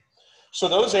like. So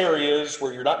those areas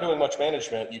where you're not doing much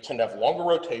management, you tend to have longer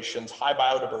rotations, high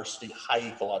biodiversity, high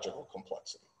ecological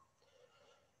complexity.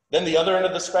 Then the other end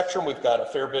of the spectrum, we've got a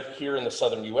fair bit here in the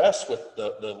southern US with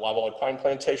the live pine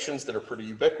plantations that are pretty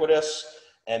ubiquitous,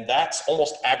 and that's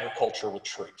almost agriculture with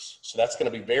trees. So that's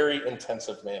going to be very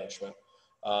intensive management.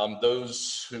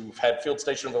 Those who've had field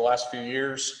station over the last few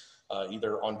years,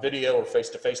 either on video or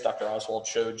face-to-face, Dr. Oswald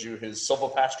showed you his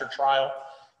silvopasture trial.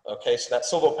 Okay, so that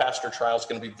silvopasture trial is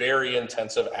going to be very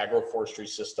intensive agroforestry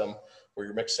system where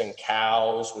you're mixing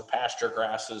cows with pasture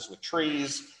grasses with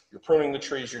trees, you're pruning the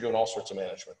trees, you're doing all sorts of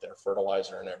management there,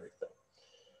 fertilizer and everything.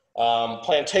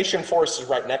 Plantation forest is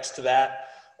right next to that.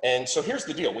 And so here's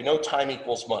the deal. We know time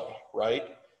equals money, right?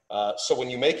 So when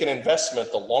you make an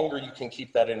investment, the longer you can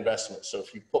keep that investment. So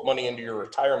if you put money into your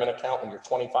retirement account when you're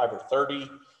 25 or 30,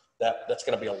 that's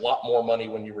going to be a lot more money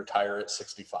when you retire at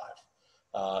 65.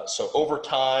 So over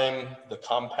time, the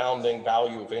compounding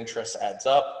value of interest adds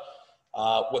up.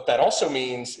 What that also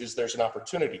means is there's an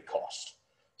opportunity cost.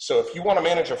 So if you want to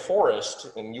manage a forest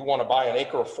and you want to buy an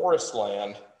acre of forest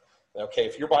land, okay,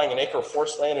 if you're buying an acre of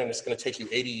forest land and it's going to take you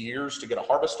 80 years to get a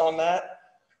harvest on that,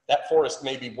 that forest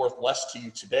may be worth less to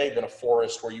you today than a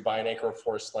forest where you buy an acre of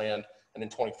forest land and in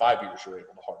 25 years you're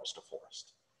able to harvest a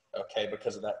forest, okay,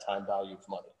 because of that time value of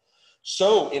money.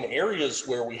 So in areas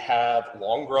where we have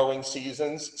long growing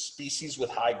seasons, species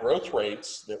with high growth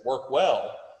rates that work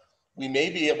well, we may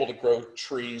be able to grow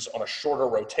trees on a shorter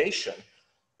rotation.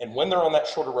 And when they're on that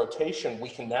shorter rotation, we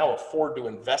can now afford to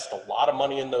invest a lot of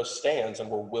money in those stands, and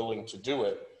we're willing to do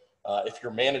it. If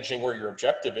you're managing where your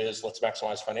objective is, let's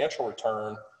maximize financial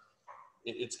return,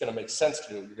 it's going to make sense to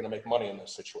do it. You're going to make money in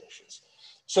those situations.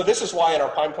 So this is why in our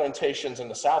pine plantations in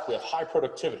the South, we have high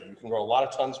productivity. You can grow a lot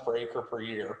of tons per acre per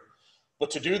year. But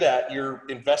to do that, you're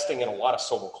investing in a lot of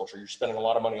silviculture. You're spending a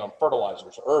lot of money on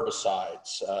fertilizers,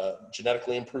 herbicides,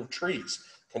 genetically improved trees,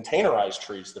 containerized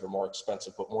trees that are more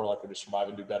expensive, but more likely to survive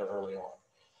and do better early on.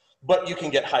 But you can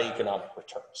get high economic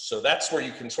returns. So that's where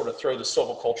you can sort of throw the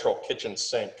silvicultural kitchen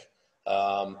sink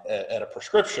at a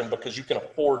prescription, because you can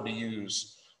afford to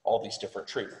use all these different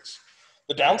treatments.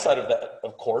 The downside of that,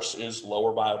 of course, is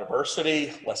lower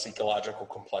biodiversity, less ecological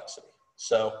complexity.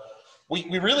 So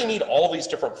we really need all these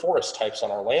different forest types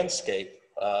on our landscape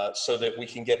so that we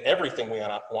can get everything we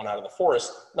want out of the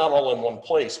forest, not all in one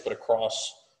place, but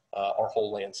across our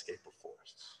whole landscape of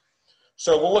forests.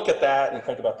 So we'll look at that and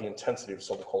think about the intensity of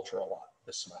silviculture a lot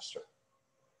this semester.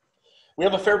 We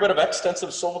have a fair bit of extensive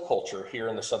silviculture here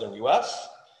in the southern US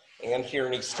and here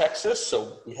in East Texas.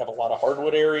 So we have a lot of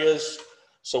hardwood areas.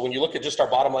 So when you look at just our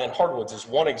bottomland hardwoods as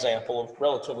one example of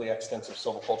relatively extensive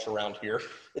silviculture around here,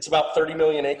 it's about 30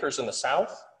 million acres in the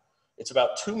South. It's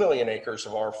about 2 million acres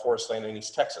of our forest land in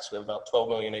East Texas. We have about 12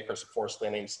 million acres of forest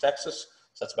land in East Texas.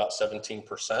 So that's about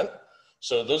 17%.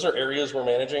 So those are areas we're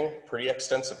managing pretty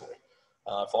extensively.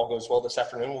 If all goes well this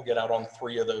afternoon, we'll get out on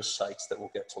 3 of those sites that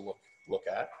we'll get to look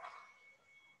at.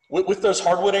 With those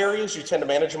hardwood areas, you tend to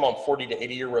manage them on 40 to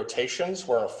 80 year rotations,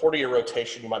 where a 40-year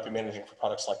rotation, you might be managing for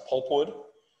products like pulpwood.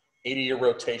 80-year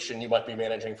rotation, you might be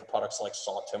managing for products like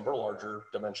saw timber, larger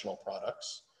dimensional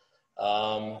products.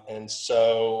 And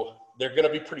so they're going to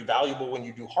be pretty valuable when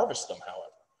you do harvest them,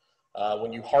 however.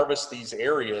 When you harvest these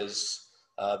areas,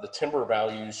 the timber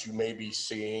values you may be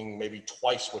seeing maybe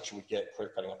twice what you would get clear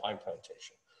cutting a pine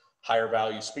plantation. Higher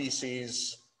value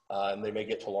species, and they may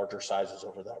get to larger sizes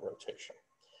over that rotation.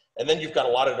 And then you've got a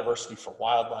lot of diversity for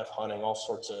wildlife hunting, all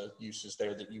sorts of uses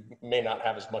there that you may not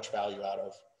have as much value out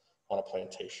of on a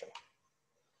plantation.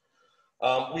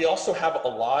 We also have a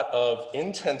lot of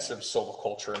intensive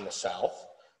silviculture in the South.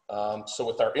 So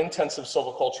with our intensive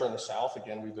silviculture in the South,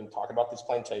 again, we've been talking about these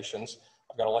plantations.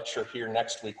 I've got a lecture here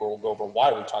next week where we'll go over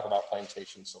why we talk about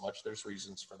plantations so much. There's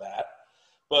reasons for that.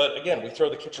 But again, we throw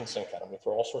the kitchen sink at them. We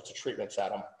throw all sorts of treatments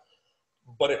at them,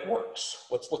 but it works.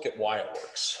 Let's look at why it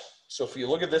works. So if you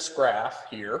look at this graph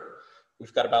here,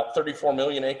 we've got about 34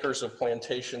 million acres of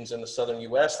plantations in the southern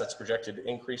US. That's projected to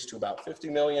increase to about 50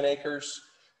 million acres.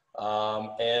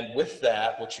 And with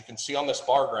that, what you can see on this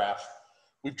bar graph,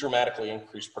 we've dramatically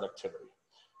increased productivity.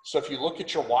 So if you look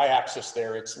at your y-axis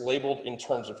there, it's labeled in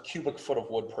terms of cubic foot of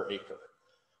wood per acre.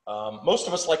 Most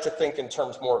of us like to think in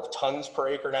terms more of tons per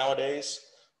acre nowadays,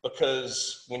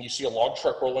 because when you see a log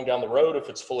truck rolling down the road, if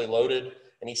it's fully loaded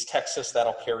in East Texas,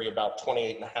 that'll carry about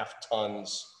 28.5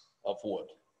 tons of wood.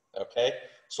 Okay,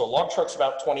 so a log truck's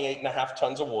about 28.5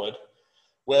 tons of wood.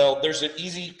 Well, there's an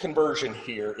easy conversion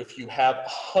here. If you have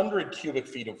 100 cubic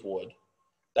feet of wood,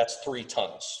 that's 3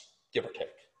 tons, give or take.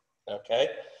 Okay,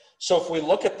 so if we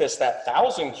look at this, that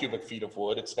 1,000 cubic feet of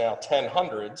wood, it's now 10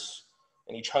 hundreds,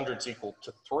 and each hundred's equal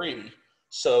to 3.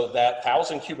 So that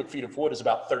 1,000 cubic feet of wood is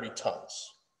about 30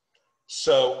 tons.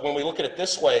 So when we look at it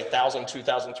this way, 1,000,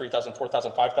 2,000, 3,000,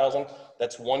 4,000, 5,000,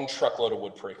 that's 1 truckload of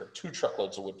wood per acre, 2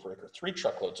 truckloads of wood per acre, 3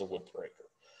 truckloads of wood per acre.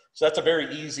 So that's a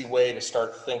very easy way to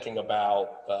start thinking about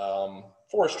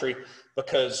forestry,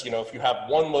 because if you have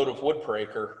 1 load of wood per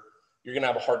acre, you're going to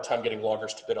have a hard time getting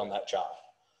loggers to bid on that job.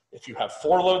 If you have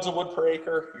 4 loads of wood per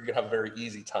acre, you're going to have a very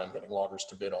easy time getting loggers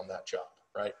to bid on that job,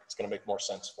 right? It's going to make more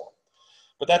sense for them.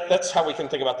 But that's how we can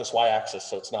think about this y-axis,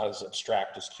 so it's not as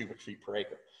abstract as cubic feet per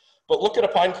acre. But look at a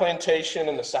pine plantation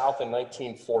in the South in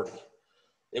 1940.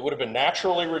 It would have been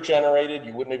naturally regenerated.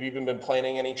 You wouldn't have even been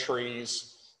planting any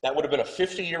trees. That would have been a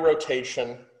 50-year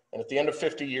rotation. And at the end of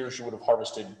 50 years, you would have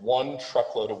harvested 1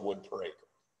 truckload of wood per acre.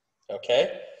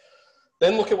 Okay?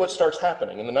 Then look at what starts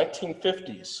happening. In the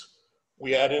 1950s,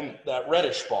 we add in that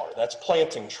reddish bar. That's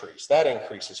planting trees. That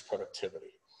increases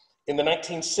productivity. In the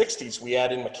 1960s, we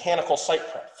add in mechanical site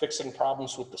prep, fixing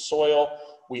problems with the soil.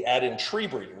 We add in tree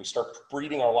breeding. We start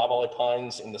breeding our loblolly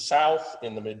pines in the South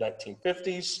in the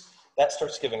mid-1950s. That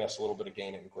starts giving us a little bit of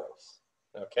gain in growth,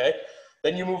 okay?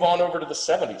 Then you move on over to the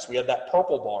 70s. We had that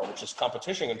purple bar, which is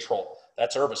competition control.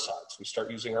 That's herbicides. We start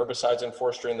using herbicides in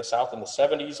forestry in the South in the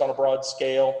 70s on a broad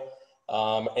scale,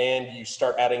 and you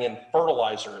start adding in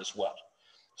fertilizer as well.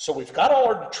 So we've got all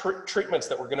our treatments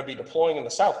that we're going to be deploying in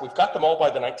the South. We've got them all by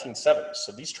the 1970s.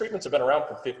 So these treatments have been around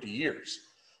for 50 years.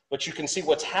 But you can see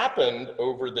what's happened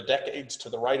over the decades to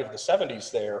the right of the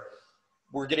 70s there.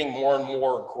 We're getting more and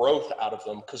more growth out of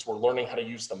them because we're learning how to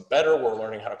use them better. We're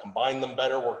learning how to combine them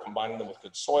better. We're combining them with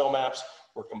good soil maps.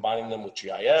 We're combining them with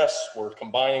GIS. We're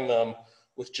combining them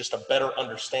with just a better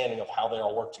understanding of how they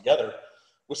all work together.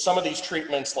 With some of these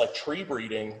treatments like tree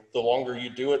breeding, the longer you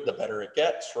do it, the better it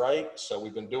gets, right? So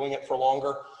we've been doing it for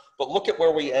longer. But look at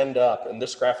where we end up, and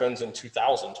this graph ends in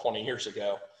 2000, 20 years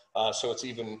ago. So it's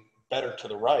even better to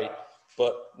the right.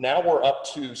 But now we're up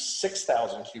to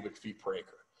 6,000 cubic feet per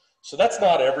acre. So that's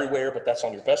not everywhere, but that's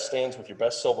on your best stands with your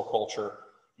best silviculture.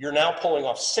 You're now pulling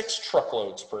off 6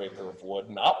 truckloads per acre of wood,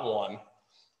 not 1.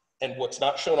 And what's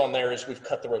not shown on there is we've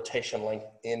cut the rotation length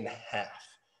in half.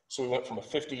 So we went from a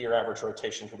 50-year average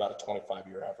rotation to about a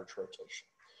 25-year average rotation.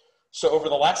 So over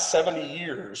the last 70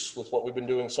 years, with what we've been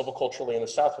doing silviculturally in the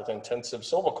South with intensive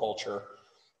silviculture,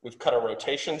 we've cut our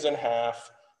rotations in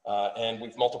half, and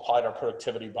we've multiplied our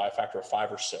productivity by a factor of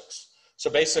 5 or 6. So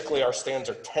basically our stands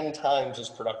are 10 times as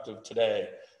productive today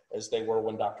as they were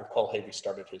when Dr. Culhavy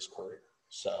started his career.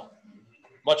 So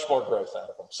much more growth out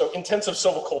of them. So intensive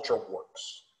silviculture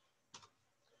works.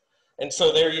 And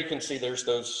so there you can see there's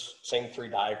those same 3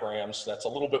 diagrams. That's a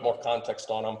little bit more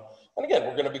context on them. And again,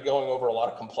 we're going to be going over a lot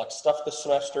of complex stuff this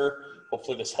semester.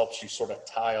 Hopefully this helps you sort of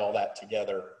tie all that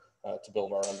together to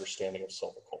build our understanding of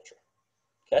silviculture.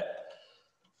 Okay?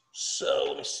 So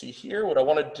let me see here what I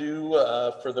want to do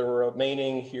for the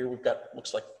remaining here. We've got,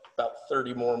 looks like about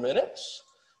 30 more minutes.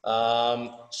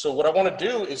 So what I want to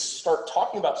do is start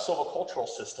talking about silvicultural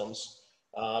systems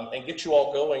and get you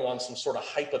all going on some sort of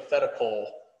hypothetical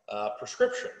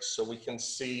prescriptions so we can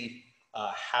see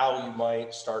how you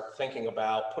might start thinking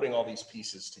about putting all these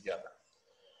pieces together.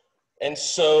 And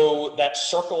so that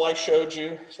circle I showed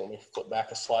you, so let me flip back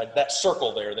a slide, that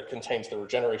circle there that contains the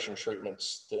regeneration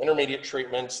treatments, the intermediate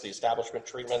treatments, the establishment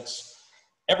treatments,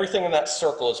 everything in that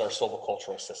circle is our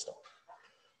silvicultural system.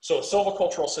 So a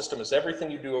silvicultural system is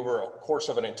everything you do over a course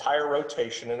of an entire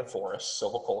rotation in a forest,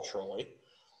 silviculturally.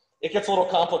 It gets a little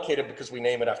complicated because we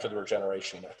name it after the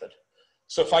regeneration method.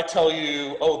 So if I tell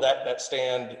you, oh, that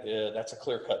stand, that's a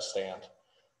clear-cut stand,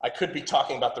 I could be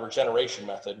talking about the regeneration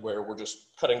method where we're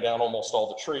just cutting down almost all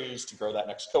the trees to grow that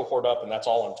next cohort up, and that's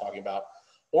all I'm talking about.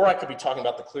 Or I could be talking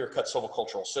about the clear-cut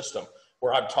silvicultural system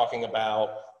where I'm talking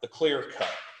about the clear-cut.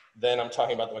 Then I'm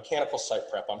talking about the mechanical site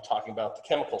prep. I'm talking about the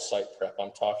chemical site prep.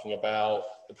 I'm talking about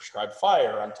the prescribed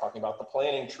fire. I'm talking about the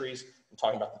planting trees. I'm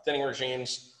talking about the thinning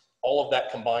regimes. All of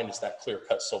that combined is that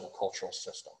clear-cut silvicultural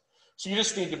system. So you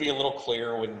just need to be a little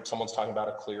clear when someone's talking about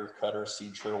a clear cut or a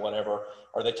seed tree or whatever.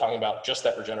 Are they talking about just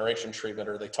that regeneration treatment,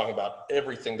 or are they talking about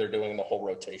everything they're doing in the whole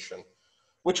rotation,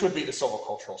 which would be the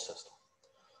silvicultural system?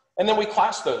 And then we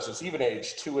class those as even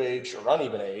aged, 2-aged, or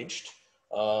uneven aged.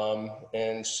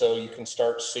 And so you can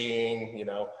start seeing, you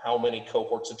know, how many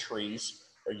cohorts of trees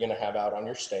are you going to have out on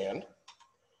your stand.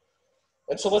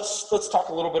 And so let's talk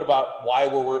a little bit about why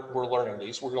we're learning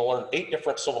these. We're going to learn 8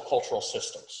 different silvicultural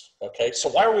systems. Okay, so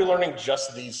why are we learning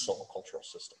just these silvicultural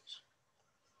systems?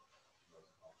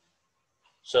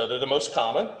 So they're the most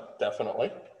common,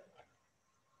 definitely.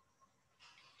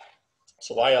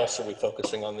 So why else are we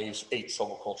focusing on these 8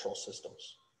 silvicultural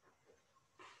systems?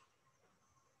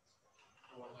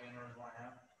 What landowners want to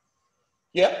have.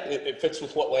 Yeah, it fits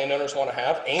with what landowners want to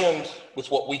have and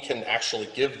with what we can actually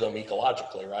give them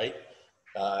ecologically, right?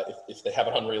 If they have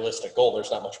an unrealistic goal,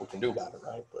 there's not much we can do about it,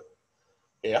 right? But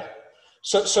yeah.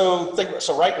 So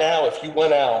right now, if you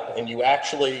went out and you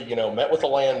actually, you know, met with a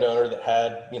landowner that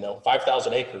had, you know,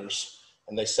 5,000 acres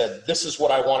and they said, this is what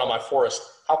I want on my forest,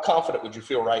 how confident would you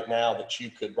feel right now that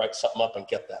you could write something up and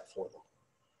get that for them?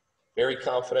 Very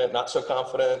confident, not so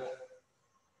confident?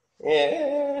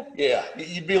 Yeah,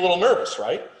 you'd be a little nervous,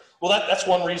 right? Well, that's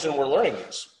one reason we're learning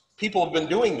these. People have been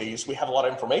doing these. We have a lot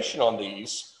of information on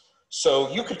these.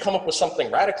 So you could come up with something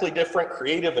radically different,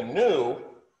 creative, and new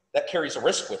that carries a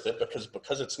risk with it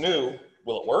because it's new.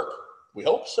 Will it work? We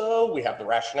hope so. We have the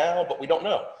rationale, but we don't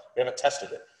know. We haven't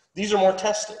tested it. These are more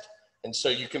tested. And so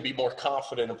you can be more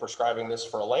confident in prescribing this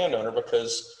for a landowner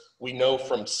because we know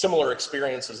from similar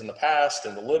experiences in the past,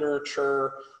 in the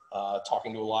literature,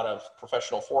 talking to a lot of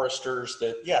professional foresters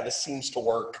that, yeah, this seems to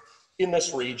work in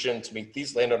this region to meet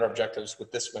these landowner objectives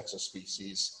with this mix of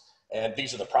species. And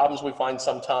these are the problems we find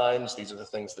sometimes. These are the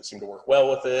things that seem to work well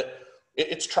with it.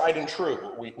 It's tried and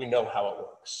true. We know how it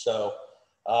works.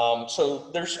 So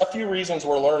there's a few reasons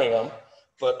we're learning them,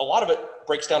 but a lot of it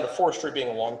breaks down to forestry being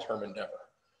a long-term endeavor.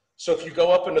 So if you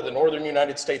go up into the northern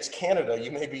United States, Canada,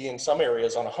 you may be in some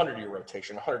areas on a 100-year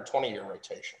rotation, 120-year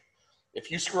rotation.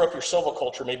 If you screw up your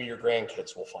silviculture, maybe your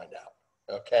grandkids will find out,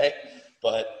 okay?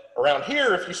 But around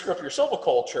here, if you screw up your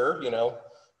silviculture, you know,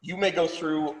 you may go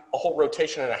through a whole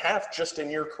rotation and a half just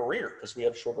in your career because we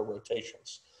have shorter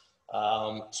rotations.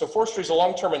 So forestry is a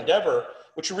long-term endeavor.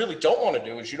 What you really don't want to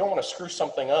do is you don't want to screw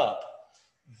something up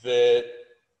that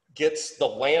gets the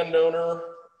landowner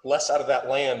less out of that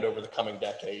land over the coming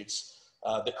decades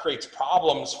that creates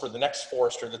problems for the next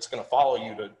forester that's going to follow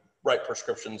you to write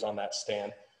prescriptions on that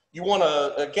stand. You want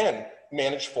to, again,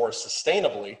 manage forests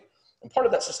sustainably. And part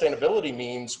of that sustainability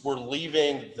means we're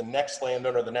leaving the next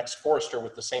landowner, the next forester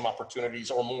with the same opportunities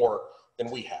or more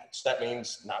than we had. So that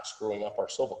means not screwing up our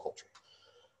silviculture.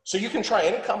 So you can try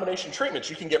any combination treatments.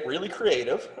 You can get really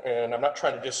creative, and I'm not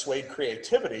trying to dissuade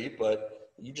creativity, but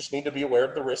you just need to be aware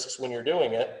of the risks when you're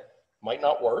doing it. Might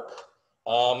not work.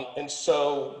 And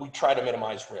so we try to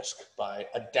minimize risk by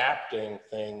adapting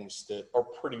things that are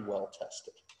pretty well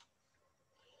tested.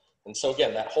 And so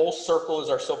again, that whole circle is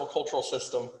our silvicultural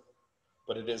system,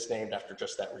 but it is named after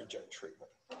just that regen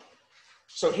treatment.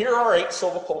 So here are 8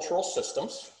 silvicultural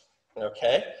systems,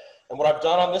 okay? And what I've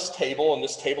done on this table, and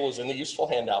this table is in the useful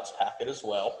handouts packet as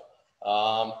well,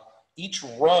 each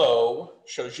row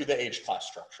shows you the age class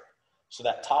structure. So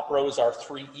that top row is our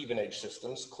 3 even age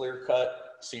systems, clear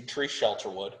cut, seed tree,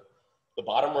 shelterwood. The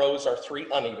bottom rows are 3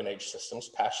 uneven age systems,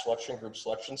 patch selection, group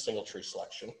selection, single tree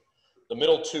selection. The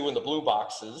middle 2 in the blue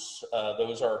boxes,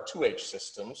 those are 2H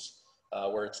systems,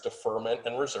 where it's deferment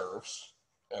and reserves,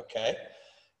 okay?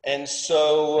 And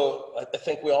so I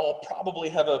think we all probably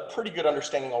have a pretty good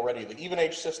understanding already. The even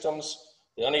age systems,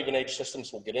 the uneven age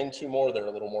systems we'll get into more, they're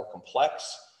a little more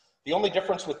complex. The only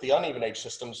difference with the uneven age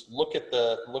systems, look at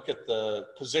the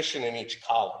position in each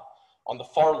column. On the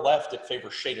far left, it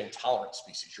favors shade intolerant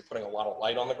species. You're putting a lot of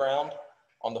light on the ground.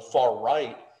 On the far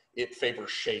right, it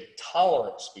favors shade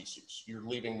tolerant species. You're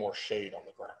leaving more shade on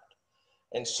the ground.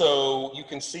 And so you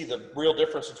can see the real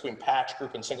difference between patch,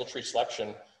 group, and single tree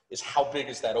selection is how big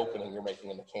is that opening you're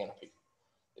making in the canopy.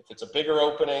 If it's a bigger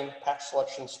opening, patch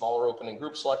selection, smaller opening,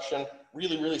 group selection,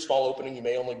 really, really small opening, you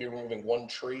may only be removing 1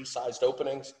 tree sized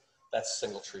openings, that's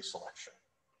single tree selection,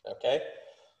 okay?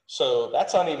 So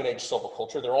that's uneven age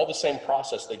silviculture. They're all the same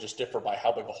process, they just differ by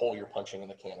how big a hole you're punching in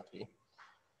the canopy.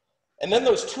 And then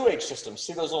those 2H systems,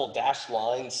 see those little dashed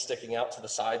lines sticking out to the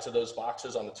sides of those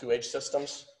boxes on the 2H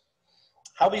systems?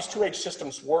 How these 2H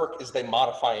systems work is they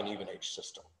modify an even age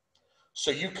system.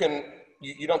 So you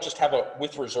don't just have a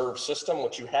with reserve system.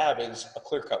 What you have is a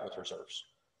clear cut with reserves,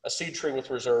 a seed tree with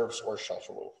reserves, or a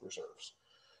shelterwood with reserves.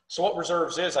 So what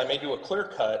reserves is, I may do a clear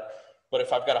cut, but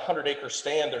if I've got a 100-acre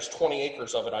stand, there's 20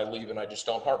 acres of it I leave and I just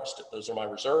don't harvest it. Those are my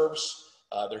reserves.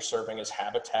 They're serving as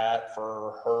habitat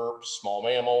for herps, small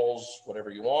mammals, whatever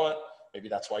you want. Maybe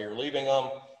that's why you're leaving them.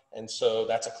 And so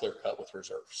that's a clear cut with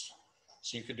reserves.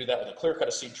 So you could do that with a clear cut,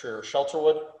 a seed tree, or a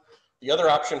shelterwood. The other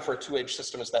option for a 2H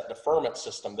system is that deferment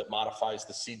system that modifies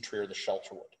the seed tree or the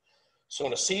shelterwood. So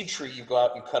in a seed tree, you go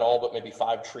out and cut all but maybe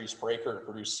 5 trees per acre to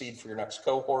produce seed for your next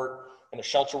cohort. In a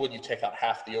shelterwood, you take out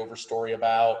half the overstory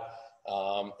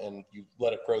and you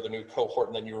let it grow the new cohort,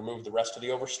 and then you remove the rest of the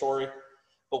overstory.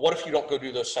 But what if you don't go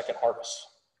do those second harvests?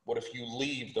 What if you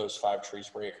leave those 5 trees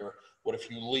per acre? What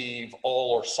if you leave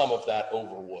all or some of that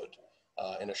overwood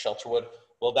in a shelterwood?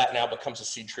 Well, that now becomes a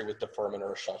seed tree with deferment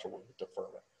or a shelterwood with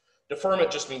deferment.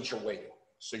 Deferment just means you're waiting.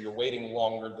 So you're waiting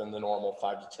longer than the normal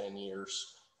 5 to 10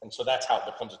 years. And so that's how it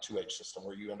becomes a 2H system,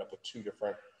 where you end up with 2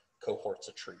 different cohorts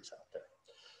of trees out there.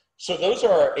 So those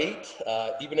are our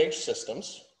 8 even age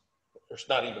systems. There's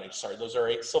not even age, sorry. Those are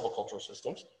 8 silvicultural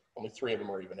systems. Only 3 of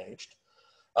them are even aged.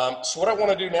 So what I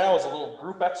want to do now is a little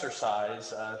group exercise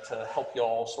to help you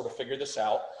all sort of figure this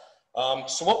out.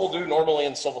 So what we'll do normally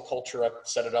in silviculture, I've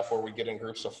set it up where we get in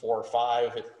groups of 4 or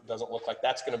 5. It doesn't look like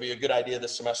that's going to be a good idea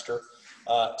this semester.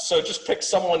 So just pick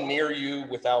someone near you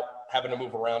without having to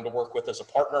move around to work with as a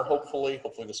partner, hopefully.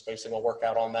 Hopefully the spacing will work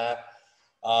out on that.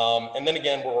 And then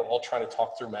again, we're all trying to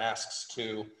talk through masks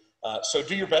too. So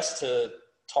do your best to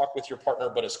talk with your partner,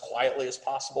 but as quietly as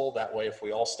possible. That way, if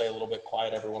we all stay a little bit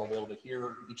quiet, everyone will be able to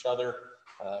hear each other.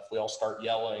 If we all start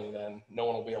yelling, then no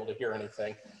one will be able to hear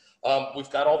anything. We've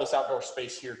got all this outdoor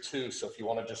space here too. So if you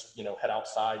want to just, head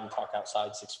outside and talk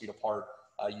outside 6 feet apart,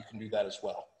 you can do that as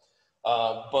well.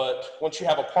 But once you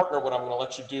have a partner, what I'm going to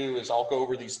let you do is I'll go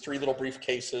over these 3 little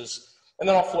briefcases, and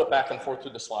then I'll flip back and forth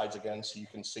through the slides again so you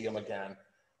can see them again.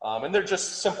 And they're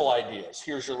just simple ideas.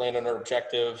 Here's your landowner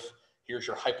objective. Here's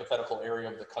your hypothetical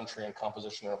area of the country and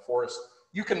composition in a forest.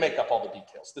 You can make up all the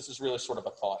details. This is really sort of a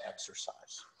thought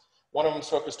exercise. One of them is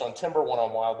focused on timber, one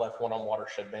on wildlife, one on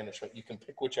watershed management. You can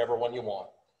pick whichever one you want.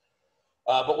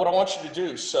 But what I want you to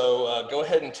do, so go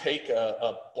ahead and take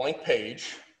a blank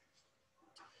page.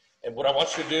 And what I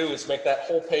want you to do is make that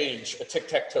whole page a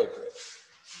tic-tac-toe grid.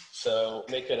 So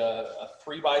make it a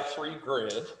 3x3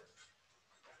 grid.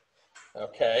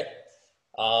 Okay.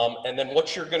 And then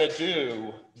what you're going to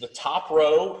do, the top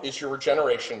row is your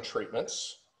regeneration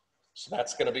treatments. So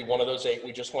that's going to be one of those 8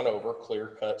 we just went over,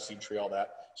 clear cut, seed tree, all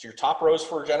that. So your top row is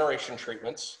for regeneration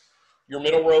treatments. Your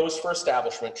middle row is for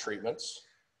establishment treatments,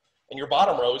 and your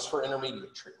bottom row is for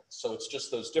intermediate treatments. So it's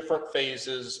just those different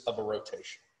phases of a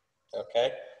rotation,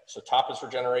 okay? So top is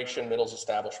regeneration, middle's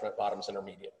establishment, bottom's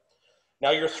intermediate.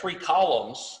 Now your 3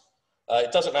 columns,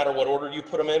 it doesn't matter what order you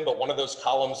put them in, but one of those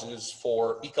columns is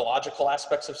for ecological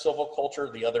aspects of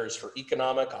silviculture, the other is for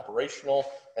economic, operational,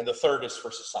 and the third is for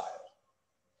societal,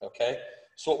 okay?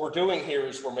 So what we're doing here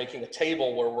is we're making a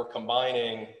table where we're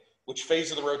combining which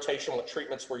phase of the rotation, what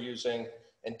treatments we're using,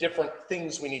 and different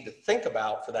things we need to think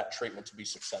about for that treatment to be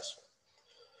successful.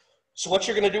 So what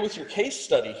you're gonna do with your case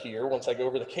study here, once I go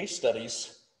over the case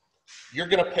studies, you're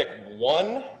gonna pick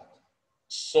one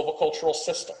silvicultural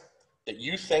system that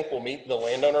you think will meet the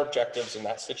landowner objectives in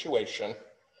that situation,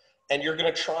 and you're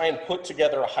gonna try and put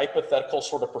together a hypothetical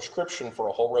sort of prescription for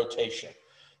a whole rotation.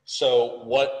 So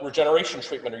what regeneration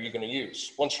treatment are you gonna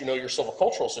use? Once you know your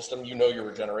silvicultural system, you know your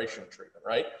regeneration treatment,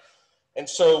 right? And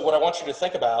so what I want you to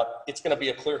think about, it's gonna be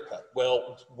a clear cut.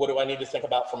 Well, what do I need to think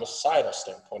about from a societal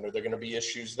standpoint? Are there gonna be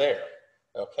issues there,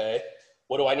 okay?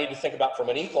 What do I need to think about from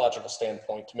an ecological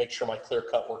standpoint to make sure my clear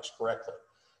cut works correctly?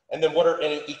 And then what are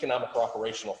any economic or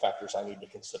operational factors I need to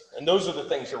consider? And those are the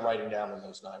things you're writing down in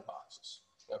those 9 boxes,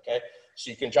 okay? So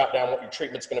you can jot down what your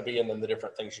treatment's gonna be and then the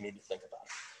different things you need to think about.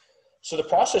 So the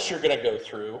process you're gonna go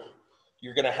through,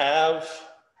 you're gonna have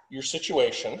your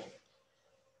situation.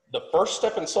 The first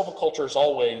step in silviculture is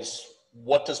always,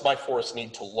 what does my forest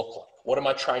need to look like? What am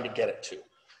I trying to get it to?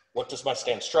 What does my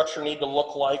stand structure need to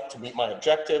look like to meet my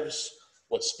objectives?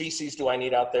 What species do I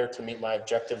need out there to meet my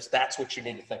objectives? That's what you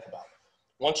need to think about.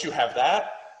 Once you have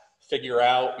that, figure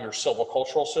out your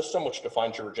silvicultural system, which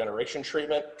defines your regeneration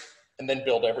treatment, and then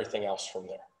build everything else from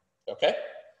there, okay?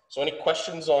 So any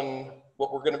questions on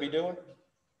what we're gonna be doing?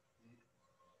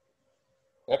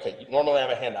 Okay, normally I have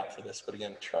a handout for this, but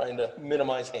again, trying to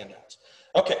minimize handouts.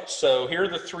 Okay, so here are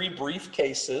the 3 brief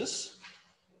cases.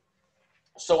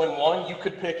 So in one, you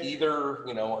could pick either,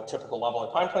 you know, a typical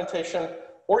loblolly pine plantation,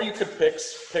 or you could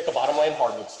pick a bottomland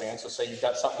hardwood stand. So say you've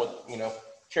got something with, you know,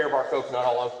 cherry bark, coconut,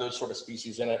 all of those sort of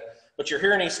species in it. But you're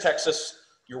here in East Texas,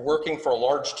 you're working for a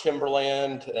large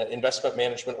timberland investment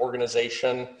management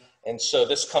organization. And so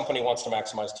this company wants to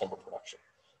maximize timber production.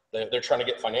 They're trying to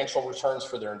get financial returns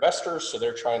for their investors. So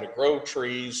they're trying to grow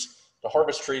trees, to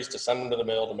harvest trees, to send them to the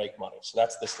mill to make money. So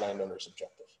that's this landowner's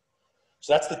objective.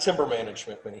 So that's the timber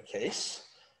management mini case.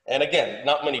 And again,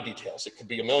 not many details. It could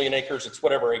be 1 million acres. It's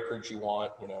whatever acreage you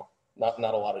want, you know, not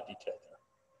a lot of detail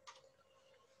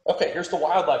there. Okay, here's the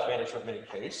wildlife management mini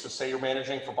case. So say you're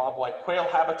managing for bobwhite quail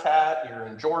habitat, you're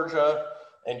in Georgia,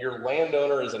 and your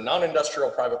landowner is a non-industrial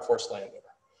private forest landowner.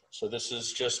 So this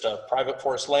is just a private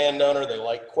forest landowner. They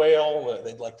like quail,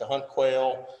 they'd like to hunt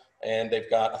quail, and they've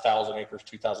got 1,000 acres,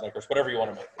 2,000 acres, whatever you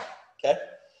want to make, okay?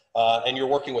 And you're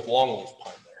working with longleaf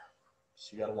pine there.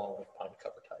 So you got a longleaf pine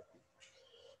cover type.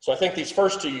 So I think these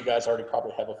first 2 you guys already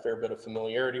probably have a fair bit of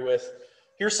familiarity with.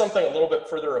 Here's something a little bit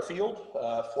further afield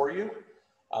for you.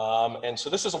 And so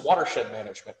this is a watershed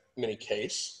management mini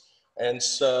case. And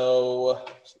so,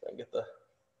 see if I can get the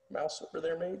mouse over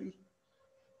there maybe.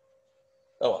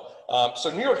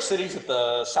 So New York City's at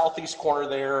the southeast corner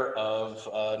there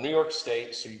of New York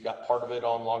State. So you've got part of it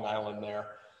on Long Island there.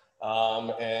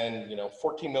 And you know,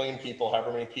 14 million people,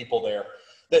 however many people there.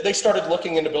 They started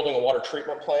looking into building a water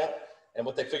treatment plant. And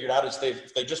what they figured out is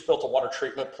they just built a water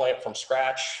treatment plant from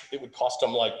scratch. It would cost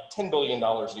them like $10 billion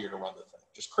a year to run the thing,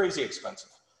 just crazy expensive.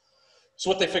 So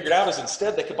what they figured out is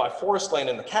instead they could buy forest land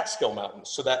in the Catskill Mountains.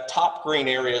 So that top green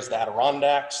area is the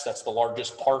Adirondacks. That's the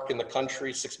largest park in the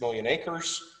country, 6 million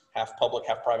acres, half public,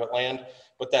 half private land.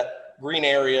 But that green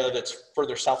area that's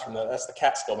further south from that, that's the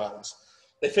Catskill Mountains.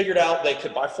 They figured out they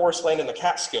could buy forest land in the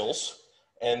Catskills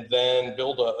and then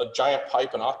build a giant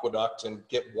pipe and aqueduct and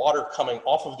get water coming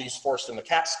off of these forests in the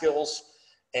Catskills.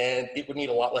 And it would need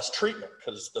a lot less treatment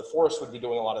because the forest would be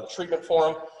doing a lot of the treatment for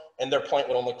them. And their plant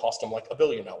would only cost them like $1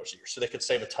 billion a year. So they could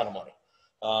save a ton of money.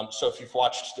 So if you've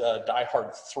watched Die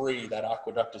Hard 3, that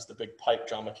aqueduct is the big pipe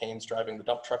John McCain's driving the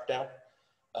dump truck down.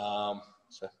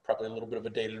 So probably a little bit of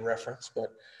a dated reference,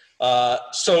 but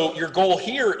so your goal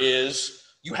here is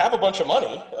you have a bunch of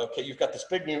money. Okay, you've got this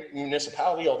big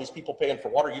municipality, all these people paying for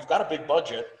water. You've got a big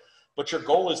budget, but your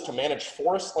goal is to manage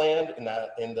forest land in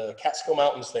the Catskill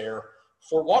Mountains there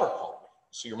for water quality.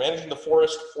 So you're managing the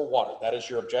forest for water. That is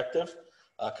your objective.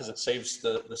 Because it saves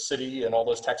the city and all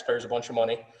those taxpayers a bunch of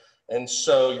money. And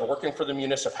so you're working for the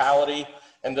municipality,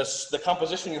 and the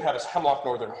composition you have is hemlock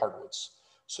northern hardwoods.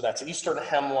 So that's eastern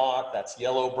hemlock, that's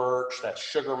yellow birch, that's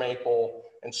sugar maple,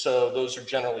 and so those are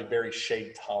generally very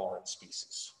shade tolerant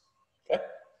species, okay?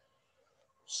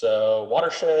 So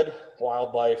watershed,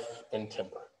 wildlife, and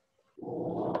timber.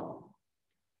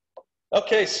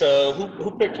 Okay, so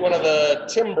who picked one of the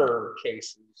timber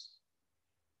cases?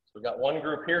 So we got one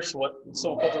group here, so what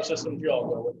silviculture system do you all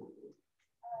go with?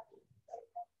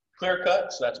 Clear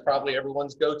cut, so that's probably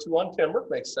everyone's go-to on timber,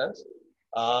 makes sense.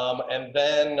 And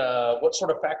then what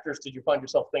sort of factors did you find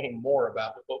yourself thinking more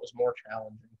about? What was more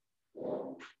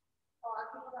challenging?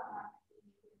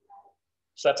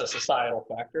 So that's a societal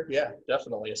factor. Yeah,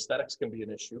 definitely. Aesthetics can be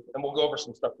an issue. And we'll go over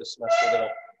some stuff this semester that'll.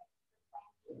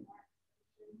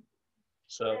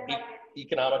 So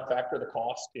economic factor, the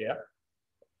cost, yeah.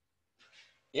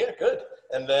 Yeah, good.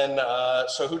 And then,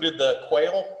 so who did the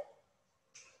quail?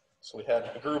 So we had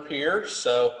a group here.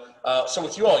 So so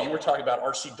with you all, you were talking about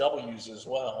RCWs as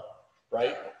well,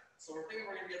 right? So we're thinking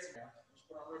we're gonna get some, just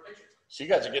put on rotation. So you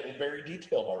guys are getting very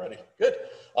detailed already. Good.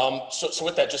 So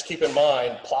with that, just keep in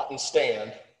mind plot and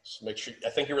stand. So make sure, I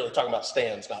think you're really talking about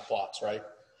stands, not plots, right?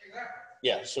 Exactly.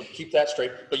 Yeah, so keep that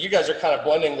straight. But you guys are kind of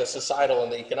blending the societal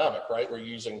and the economic, right? We're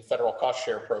using federal cost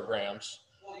share programs.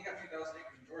 Well, you got 2,000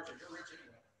 acres in Georgia, you're rich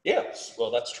anyway. Yes,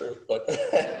 well, that's true. But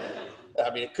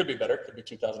I mean, it could be better. It could be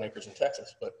 2,000 acres in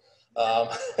Texas. But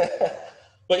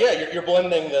but yeah, you're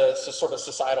blending the sort of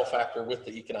societal factor with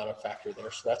the economic factor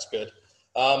there. So that's good.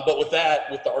 But with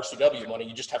that, with the RCW money,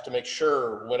 you just have to make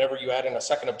sure whenever you add in a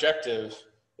second objective,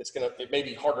 it may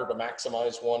be harder to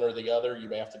maximize one or the other. You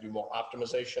may have to do more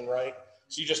optimization, right?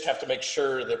 So you just have to make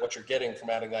sure that what you're getting from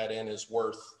adding that in is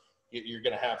worth, you're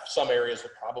going to have some areas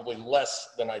with probably less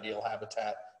than ideal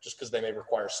habitat just because they may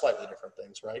require slightly different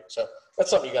things, right? So that's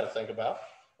something you got to think about.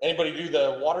 Anybody do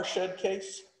the watershed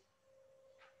case?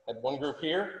 Had one group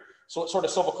here. So what sort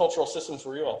of silvicultural systems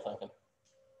were you all thinking?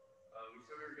 We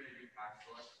said we were going to do pack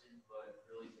selection, but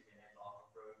really taking a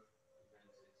hands-off approach because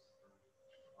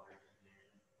it's water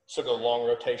contamination. So go long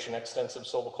rotation, extensive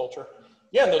silviculture.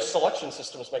 Yeah, and those selection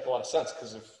systems make a lot of sense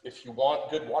because if you want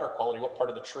good water quality, what part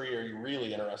of the tree are you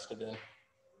really interested in?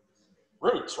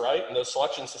 Roots, right? And those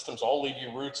selection systems all leave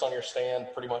you roots on your stand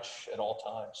pretty much at all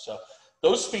times. So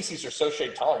those species are so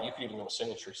shade tolerant, you can even go with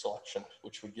single tree selection,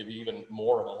 which would give you even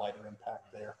more of a lighter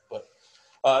impact there.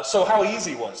 But so how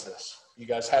easy was this? You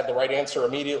guys had the right answer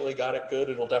immediately, got it good,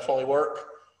 it'll definitely work?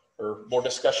 Or more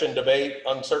discussion, debate,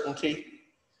 uncertainty?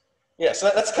 Yeah,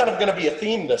 so that's kind of going to be a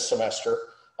theme this semester.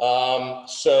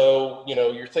 So, you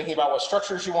know, you're thinking about what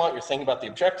structures you want, you're thinking about the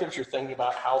objectives, you're thinking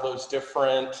about how those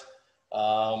different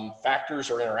factors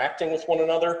are interacting with one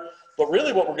another. But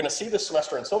really what we're going to see this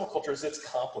semester in silviculture is it's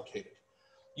complicated.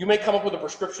 You may come up with a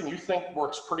prescription you think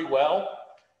works pretty well,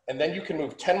 and then you can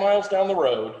move 10 miles down the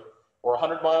road or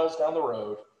 100 miles down the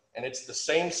road, and it's the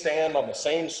same stand on the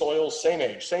same soils, same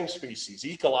age, same species,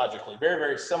 ecologically, very,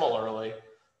 very similarly,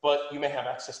 but you may have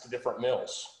access to different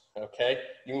mills. Okay,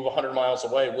 you move 100 miles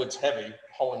away, wood's heavy,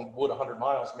 hauling wood 100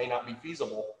 miles may not be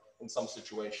feasible in some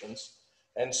situations.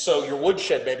 And so your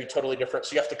woodshed may be totally different,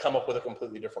 so you have to come up with a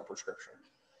completely different prescription.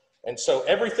 And so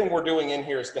everything we're doing in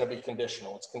here is going to be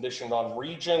conditional. It's conditioned on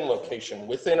region, location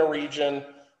within a region,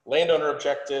 landowner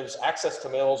objectives, access to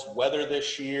mills, weather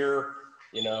this year,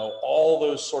 you know, all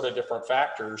those sort of different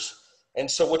factors. And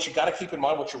so what you got to keep in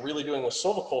mind, what you're really doing with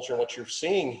silviculture and what you're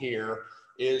seeing here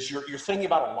is you're thinking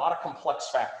about a lot of complex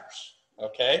factors,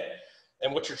 okay?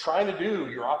 And what you're trying to do,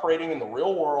 you're operating in the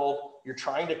real world, you're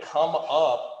trying to come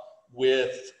up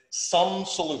with some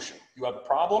solution. You have a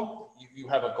problem, you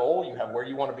have a goal, you have where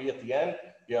you want to be at the end,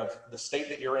 you have the state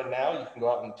that you're in now, you can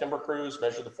go out and timber cruise,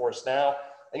 measure the forest now,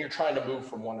 and you're trying to move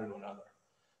from one to another.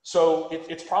 So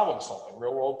it's problem solving,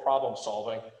 real world problem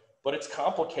solving, but it's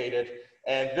complicated.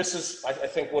 And this is, I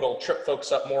think, what'll trip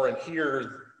folks up more in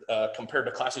here compared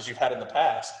to classes you've had in the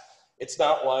past. It's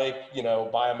not like, you know,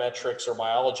 biometrics or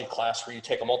biology class where you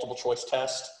take a multiple choice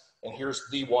test and here's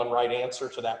the one right answer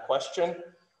to that question.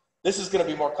 This is going to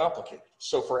be more complicated.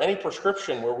 So for any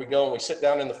prescription where we go and we sit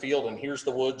down in the field and here's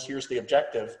the woods, here's the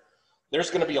objective, there's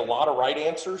going to be a lot of right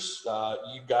answers.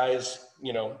 You guys,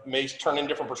 you know, may turn in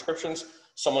different prescriptions.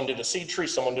 Someone did a seed tree,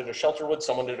 someone did a shelter wood,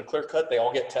 someone did a clear cut. They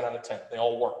all get 10 out of 10. They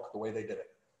all work the way they did it.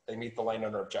 They meet the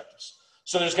landowner objectives.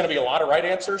 So there's going to be a lot of right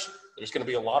answers. There's going to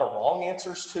be a lot of wrong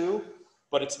answers too,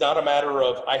 but it's not a matter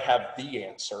of I have the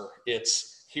answer.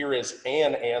 It's here is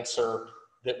an answer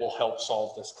that will help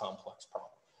solve this complex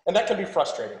problem. And that can be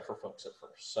frustrating for folks at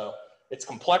first. So it's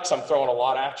complex. I'm throwing a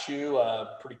lot at you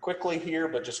pretty quickly here,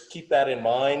 but just keep that in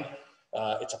mind.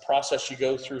 It's a process you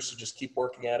go through, so just keep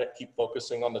working at it, keep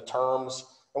focusing on the terms.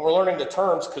 And we're learning the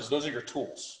terms because those are your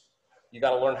tools. You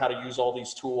got to learn how to use all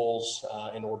these tools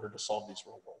in order to solve these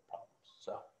real world problems.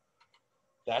 So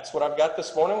that's what I've got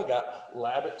this morning. We got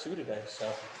lab at 2 today. So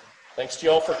thanks to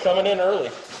you all for coming in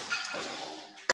early.